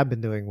what I have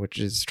been doing, which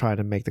is trying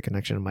to make the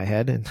connection in my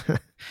head. And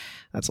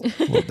that's a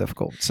little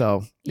difficult.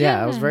 So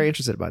I was very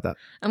interested about that.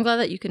 I'm glad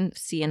that you can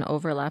see an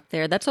overlap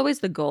there. That's always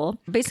the goal.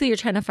 Basically, you're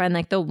trying to find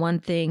like the one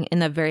thing in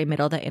the very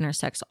middle that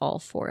intersects all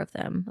 4 of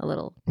them. A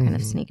little kind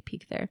of sneak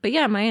peek there. But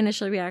yeah, my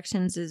initial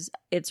reactions is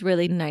it's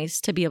really nice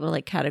to be able to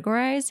like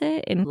categorize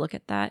it and look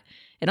at that.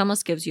 It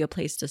almost gives you a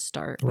place to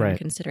start when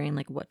considering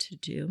like what to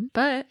do.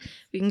 But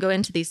we can go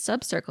into these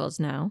subcircles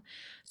now.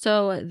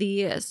 So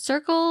the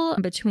circle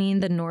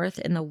between the north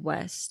and the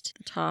west,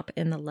 the top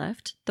and the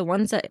left, the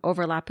ones that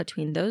overlap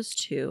between those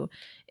 2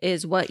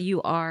 is what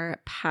you are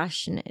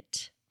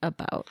passionate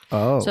about.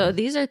 So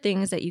these are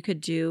things that you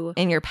could do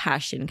in your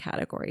passion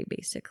category,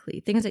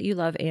 basically. Things that you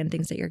love and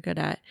things that you're good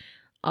at.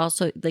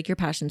 Also, like your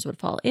passions would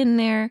fall in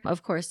there.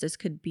 Of course, this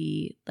could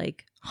be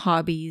like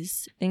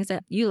hobbies, things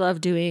that you love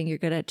doing, you're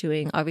good at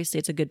doing. Obviously,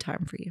 it's a good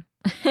time for you.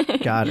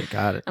 Got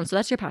it. So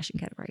that's your passion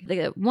category.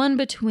 The one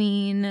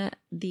between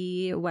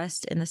the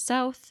west and the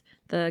south,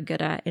 the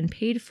good at and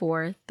paid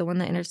for, the one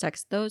that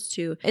intersects those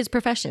 2 is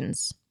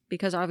professions.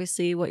 Because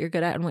obviously what you're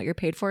good at and what you're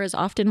paid for is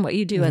often what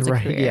you do as a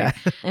career.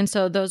 And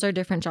so those are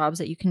different jobs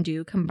that you can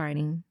do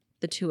combining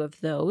the 2 of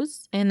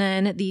those. And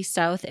then the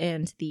south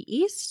and the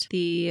east,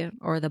 the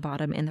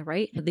bottom and the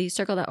right, the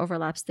circle that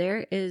overlaps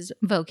there is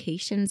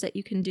vocations that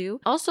you can do.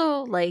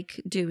 Also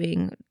like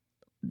doing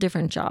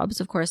different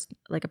jobs, of course,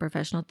 like a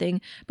professional thing,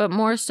 but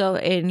more so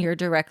in you're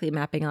directly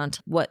mapping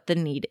onto what the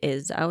need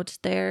is out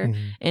there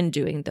and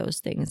doing those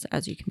things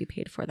as you can be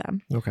paid for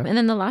them. And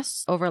then the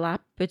last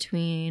overlap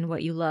between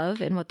what you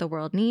love and what the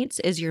world needs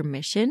is your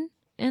mission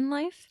in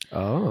life.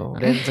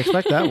 Didn't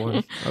expect that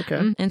one.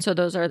 Okay. And so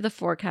those are the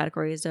 4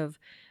 categories of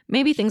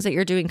maybe things that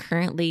you're doing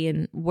currently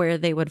and where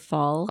they would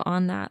fall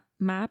on that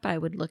map, I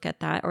would look at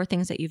that, or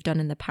things that you've done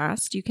in the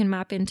past, you can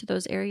map into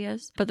those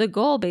areas. But the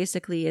goal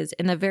basically is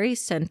in the very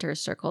center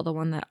circle, the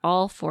one that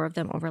all 4 of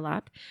them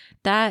overlap,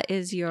 that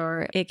is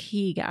your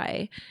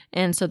ikigai.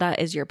 And so that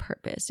is your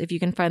purpose. If you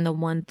can find the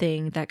one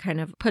thing that kind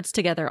of puts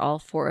together all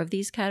 4 of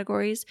these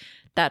categories,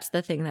 that's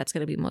the thing that's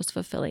going to be most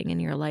fulfilling in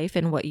your life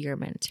and what you're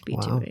meant to be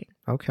doing.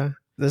 Okay.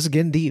 This is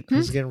getting deep.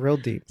 This is getting real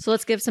deep. So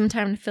let's give some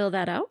time to fill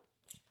that out.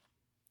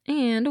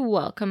 And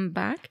welcome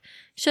back.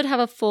 Should have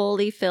a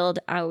fully filled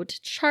out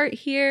chart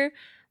here.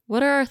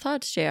 What are our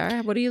thoughts,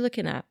 JR? What are you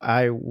looking at?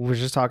 I was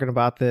just talking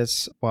about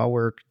this while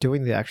we're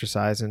doing the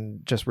exercise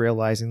and just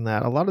realizing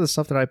that a lot of the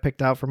stuff that I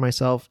picked out for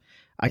myself,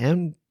 I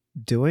am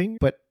doing,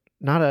 but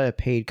not at a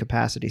paid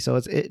capacity. So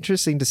it's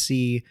interesting to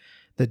see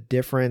the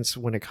difference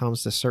when it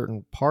comes to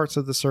certain parts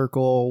of the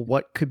circle,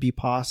 what could be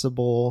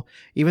possible,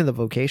 even the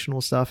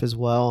vocational stuff as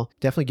well.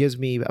 Definitely gives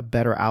me a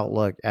better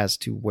outlook as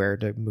to where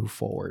to move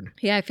forward.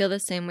 Yeah, I feel the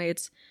same way.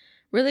 It's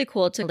really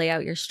cool to lay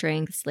out your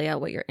strengths, lay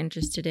out what you're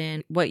interested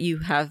in, what you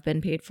have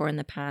been paid for in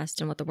the past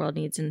and what the world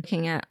needs, and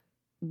looking at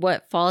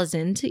what falls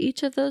into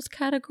each of those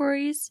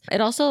categories. It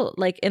also,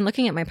 like, in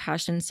looking at my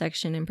passion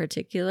section in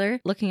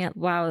particular, looking at,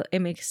 wow, it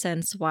makes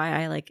sense why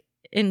I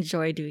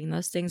enjoy doing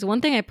those things.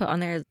 One thing I put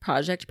on there is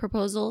project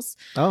proposals.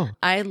 Oh,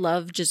 I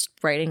love just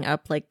writing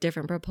up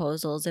different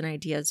proposals and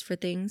ideas for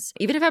things.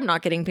 Even if I'm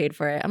not getting paid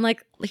for it, I'm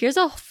like, here's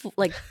a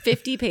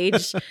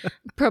 50-page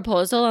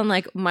proposal on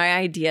my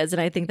ideas,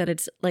 and I think that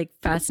it's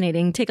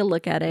fascinating. Take a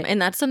look at it.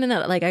 And that's something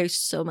that I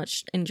so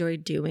much enjoy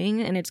doing,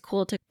 and it's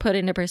cool to put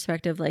into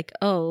perspective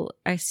oh,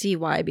 I see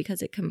why,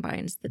 because it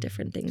combines the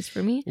different things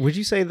for me. would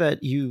you say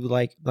that you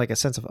like a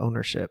sense of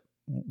ownership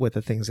with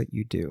the things that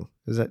you do?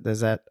 Is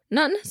that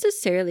Not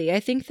necessarily. I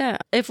think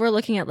that if we're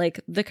looking at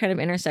the kind of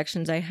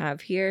intersections I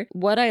have here,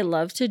 what I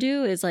love to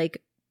do is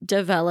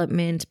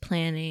development,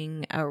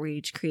 planning,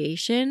 outreach,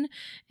 creation.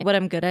 What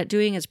I'm good at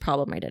doing is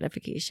problem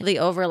identification. The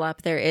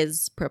overlap there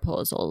is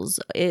proposals,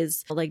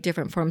 is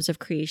different forms of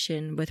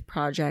creation with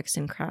projects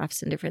and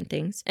crafts and different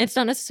things. It's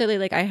not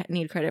necessarily I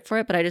need credit for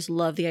it, but I just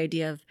love the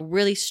idea of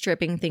really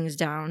stripping things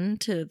down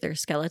to their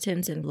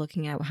skeletons and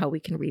looking at how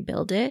we can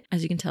rebuild it.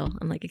 As you can tell,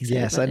 I'm excited.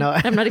 Yes, about I know.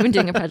 it. I'm not even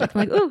doing a project.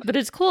 I'm ooh, but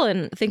it's cool.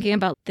 And thinking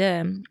about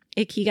the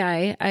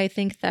ikigai, I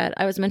think that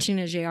I was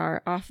mentioning to JR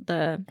off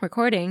the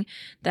recording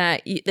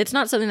that it's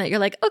not something that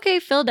you're okay,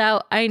 filled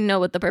out, I know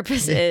what the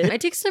purpose is.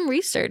 It takes some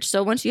research.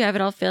 So once you have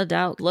it all filled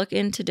out, look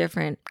into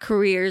different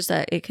careers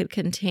that it could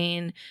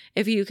contain.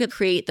 If you could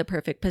create the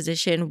perfect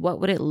position,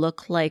 what would it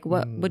look like?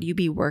 What would you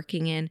be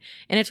working in?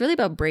 And it's really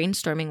about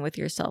brainstorming with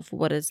yourself.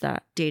 What does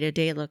that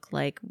day-to-day look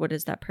like? What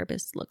does that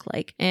purpose look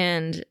like?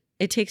 And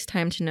it takes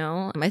time to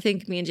know. I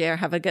think me and JR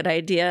have a good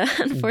idea,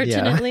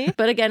 unfortunately. Yeah.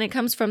 But again, it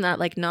comes from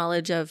that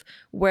knowledge of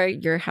where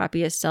your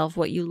happiest self,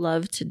 what you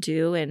love to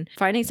do, and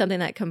finding something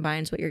that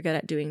combines what you're good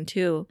at doing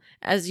too.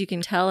 As you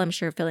can tell, I'm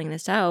sure filling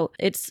this out,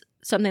 it's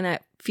something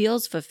that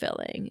feels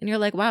fulfilling. And you're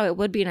wow, it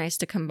would be nice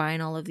to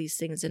combine all of these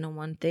things into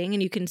one thing.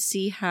 And you can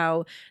see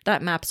how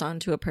that maps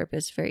onto a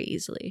purpose very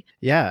easily.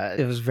 Yeah,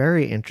 it was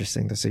very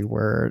interesting to see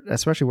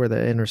especially where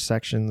the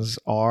intersections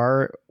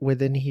are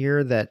within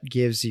here, that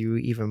gives you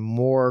even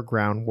more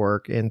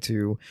groundwork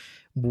into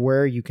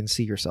where you can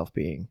see yourself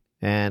being.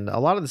 And a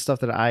lot of the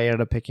stuff that I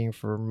ended up picking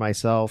for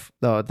myself,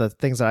 the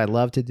things that I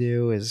love to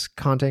do is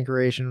content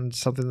creation,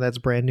 something that's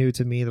brand new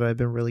to me that I've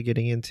been really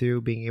getting into.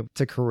 Being able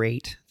to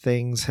create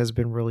things has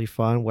been really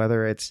fun,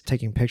 whether it's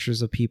taking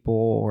pictures of people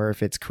or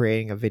if it's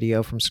creating a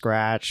video from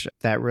scratch.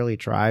 That really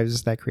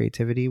drives that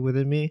creativity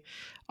within me.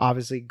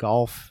 Obviously,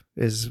 golf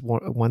is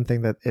one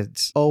thing that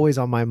it's always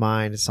on my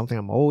mind. It's something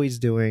I'm always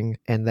doing.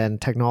 And then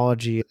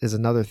technology is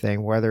another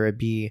thing, whether it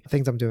be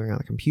things I'm doing on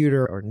the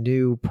computer or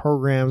new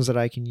programs that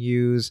I can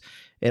use.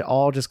 It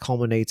all just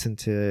culminates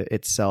into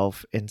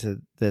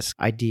this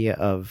idea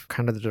of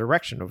kind of the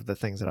direction of the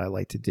things that I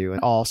like to do.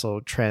 And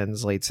also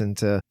translates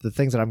into the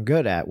things that I'm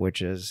good at,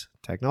 which is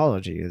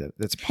technology.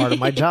 That's part of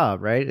my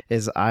job, right?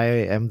 Is I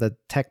am the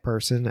tech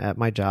person at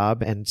my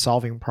job, and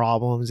solving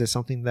problems is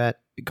something that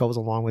goes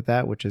along with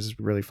that, which is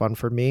really fun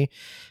for me.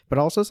 But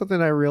also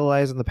something I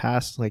realized in the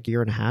past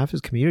year and a half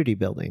is community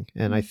building.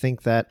 And I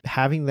think that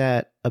having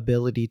that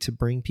ability to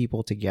bring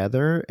people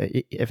together,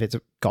 if it's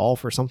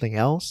golf or something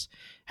else,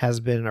 has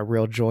been a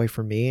real joy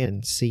for me.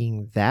 And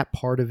seeing that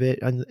part of it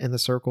in the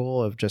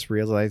circle of just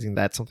realizing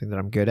that's something that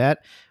I'm good at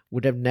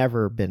would have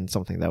never been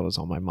something that was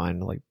on my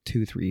mind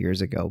 2-3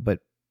 years ago. But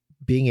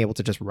being able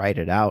to just write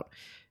it out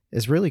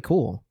is really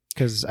cool,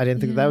 because I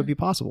didn't think that would be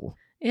possible.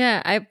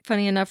 Yeah, I,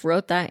 funny enough,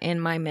 wrote that in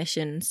my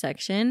mission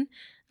section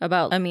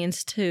about a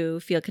means to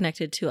feel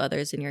connected to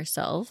others and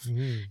yourself.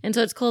 And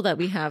so it's cool that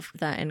we have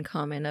that in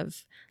common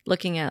of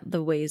looking at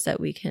the ways that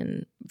we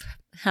can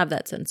have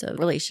that sense of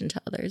relation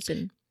to others.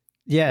 And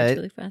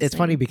yeah, it's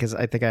funny because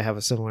I think I have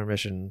a similar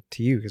mission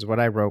to you, because what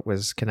I wrote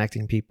was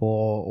connecting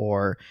people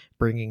or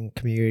bringing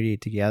community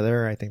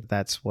together. I think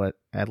that's what,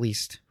 at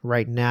least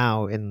right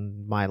now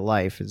in my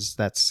life,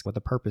 that's what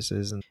the purpose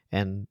is.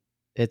 And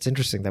it's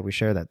interesting that we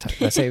share that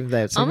same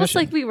almost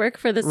mission. Like we work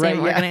for the same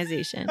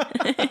organization.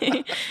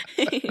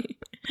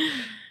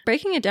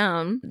 Breaking it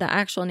down, the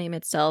actual name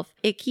itself,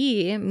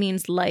 Iki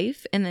means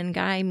life, and then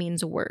Gai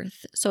means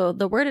worth. So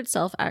the word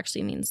itself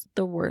actually means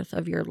the worth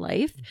of your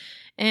life.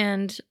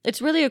 And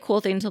it's really a cool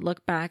thing to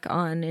look back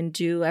on and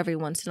do every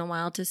once in a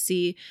while to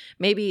see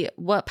maybe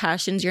what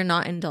passions you're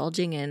not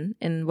indulging in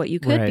and what you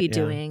could be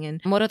doing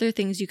and what other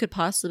things you could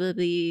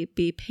possibly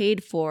be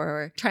paid for,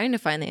 or trying to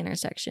find the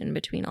intersection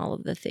between all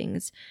of the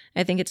things.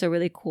 I think it's a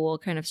really cool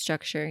kind of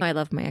structure. I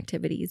love my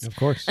activities. Of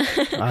course.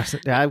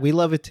 We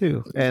love it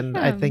too. And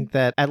I think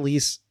that at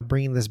least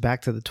bringing this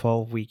back to the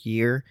 12-week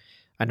year,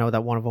 I know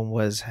that one of them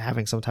was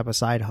having some type of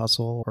side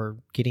hustle or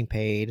getting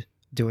paid,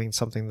 doing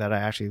something that I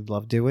actually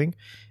love doing.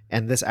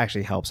 And this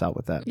actually helps out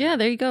with that. Yeah,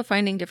 there you go.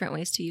 Finding different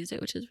ways to use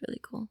it, which is really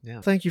cool.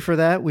 Yeah. Thank you for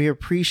that. We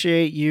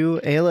appreciate you,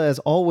 Ayla, as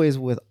always,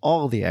 with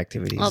all the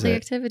activities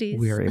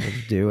we are able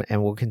to do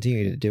and will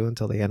continue to do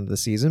until the end of the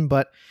season.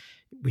 But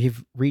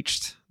we've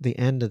reached the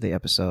end of the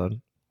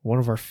episode. One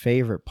of our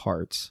favorite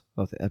parts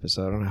of the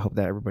episode, and I hope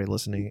that everybody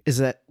listening is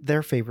that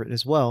their favorite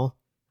as well,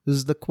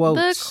 is the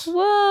quotes. The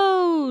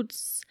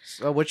quotes.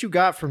 So what you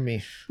got for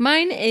me?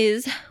 Mine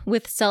is,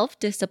 with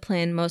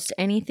self-discipline, most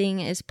anything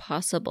is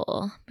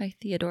possible, by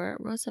Theodore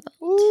Roosevelt.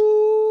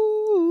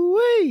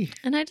 Ooh-wee.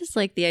 And I just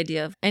like the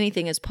idea of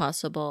anything is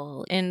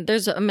possible. And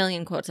there's a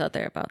million quotes out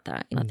there about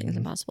that. Nothing's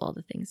impossible, all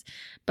the things.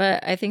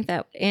 But I think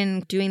that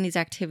in doing these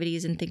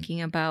activities and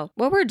thinking about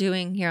what we're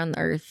doing here on the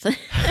earth.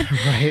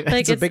 Right.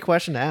 Like, it's a big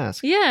question to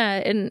ask.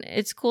 Yeah. And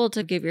it's cool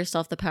to give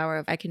yourself the power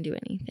of, I can do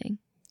anything.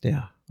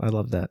 Yeah, I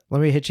love that.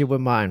 Let me hit you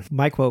with mine.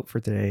 My quote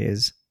for today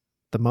is,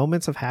 "The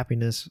moments of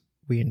happiness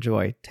we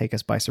enjoy take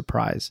us by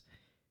surprise.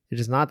 It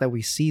is not that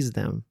we seize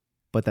them,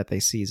 but that they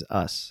seize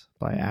us,"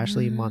 by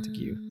Ashley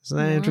Montague. Isn't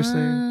that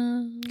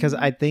interesting? Because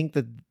I think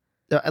that,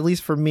 at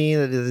least for me,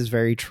 that it is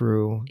very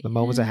true. The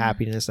moments of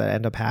happiness that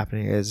end up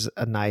happening is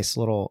a nice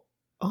little,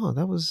 oh,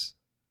 that was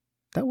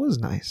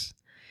nice.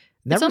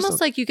 It's almost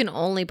like you can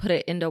only put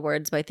it into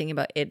words by thinking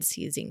about it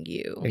seizing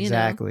you.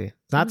 Exactly. You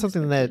know? Not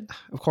something that,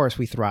 of course,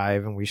 we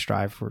thrive and we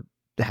strive for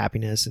the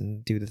happiness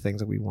and do the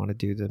things that we want to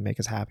do to make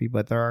us happy.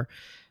 But there are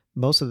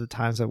most of the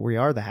times that we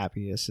are the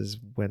happiest is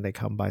when they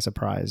come by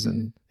surprise.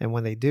 And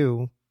when they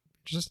do,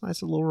 just a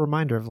nice little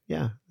reminder of,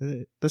 yeah,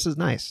 this is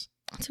nice.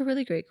 It's a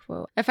really great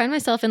quote. I find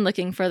myself in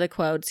looking for the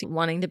quotes,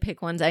 wanting to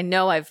pick ones I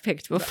know I've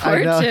picked before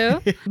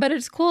too. But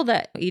it's cool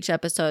that each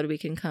episode we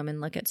can come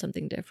and look at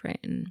something different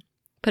and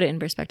put it in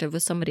perspective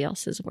with somebody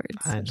else's words,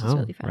 which is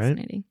really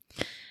fascinating.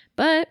 Right?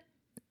 But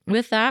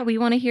with that, we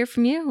want to hear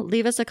from you.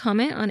 Leave us a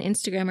comment on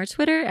Instagram or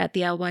Twitter at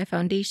the LY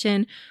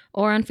Foundation,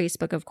 or on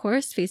Facebook, of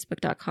course,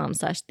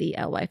 facebook.com/the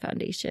LY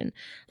Foundation.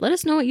 Let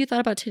us know what you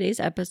thought about today's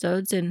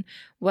episodes and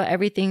what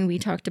everything we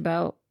talked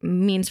about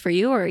means for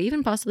you, or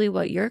even possibly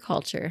what your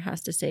culture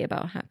has to say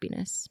about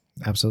happiness.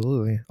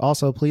 Absolutely.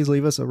 Also, please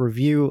leave us a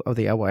review of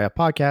the LYF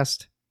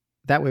podcast.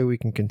 That way we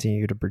can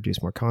continue to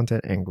produce more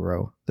content and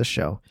grow the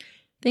show.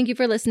 Thank you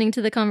for listening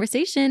to the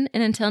conversation.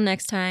 And until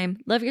next time,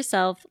 love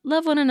yourself,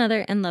 love one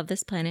another, and love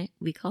this planet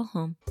we call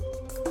home.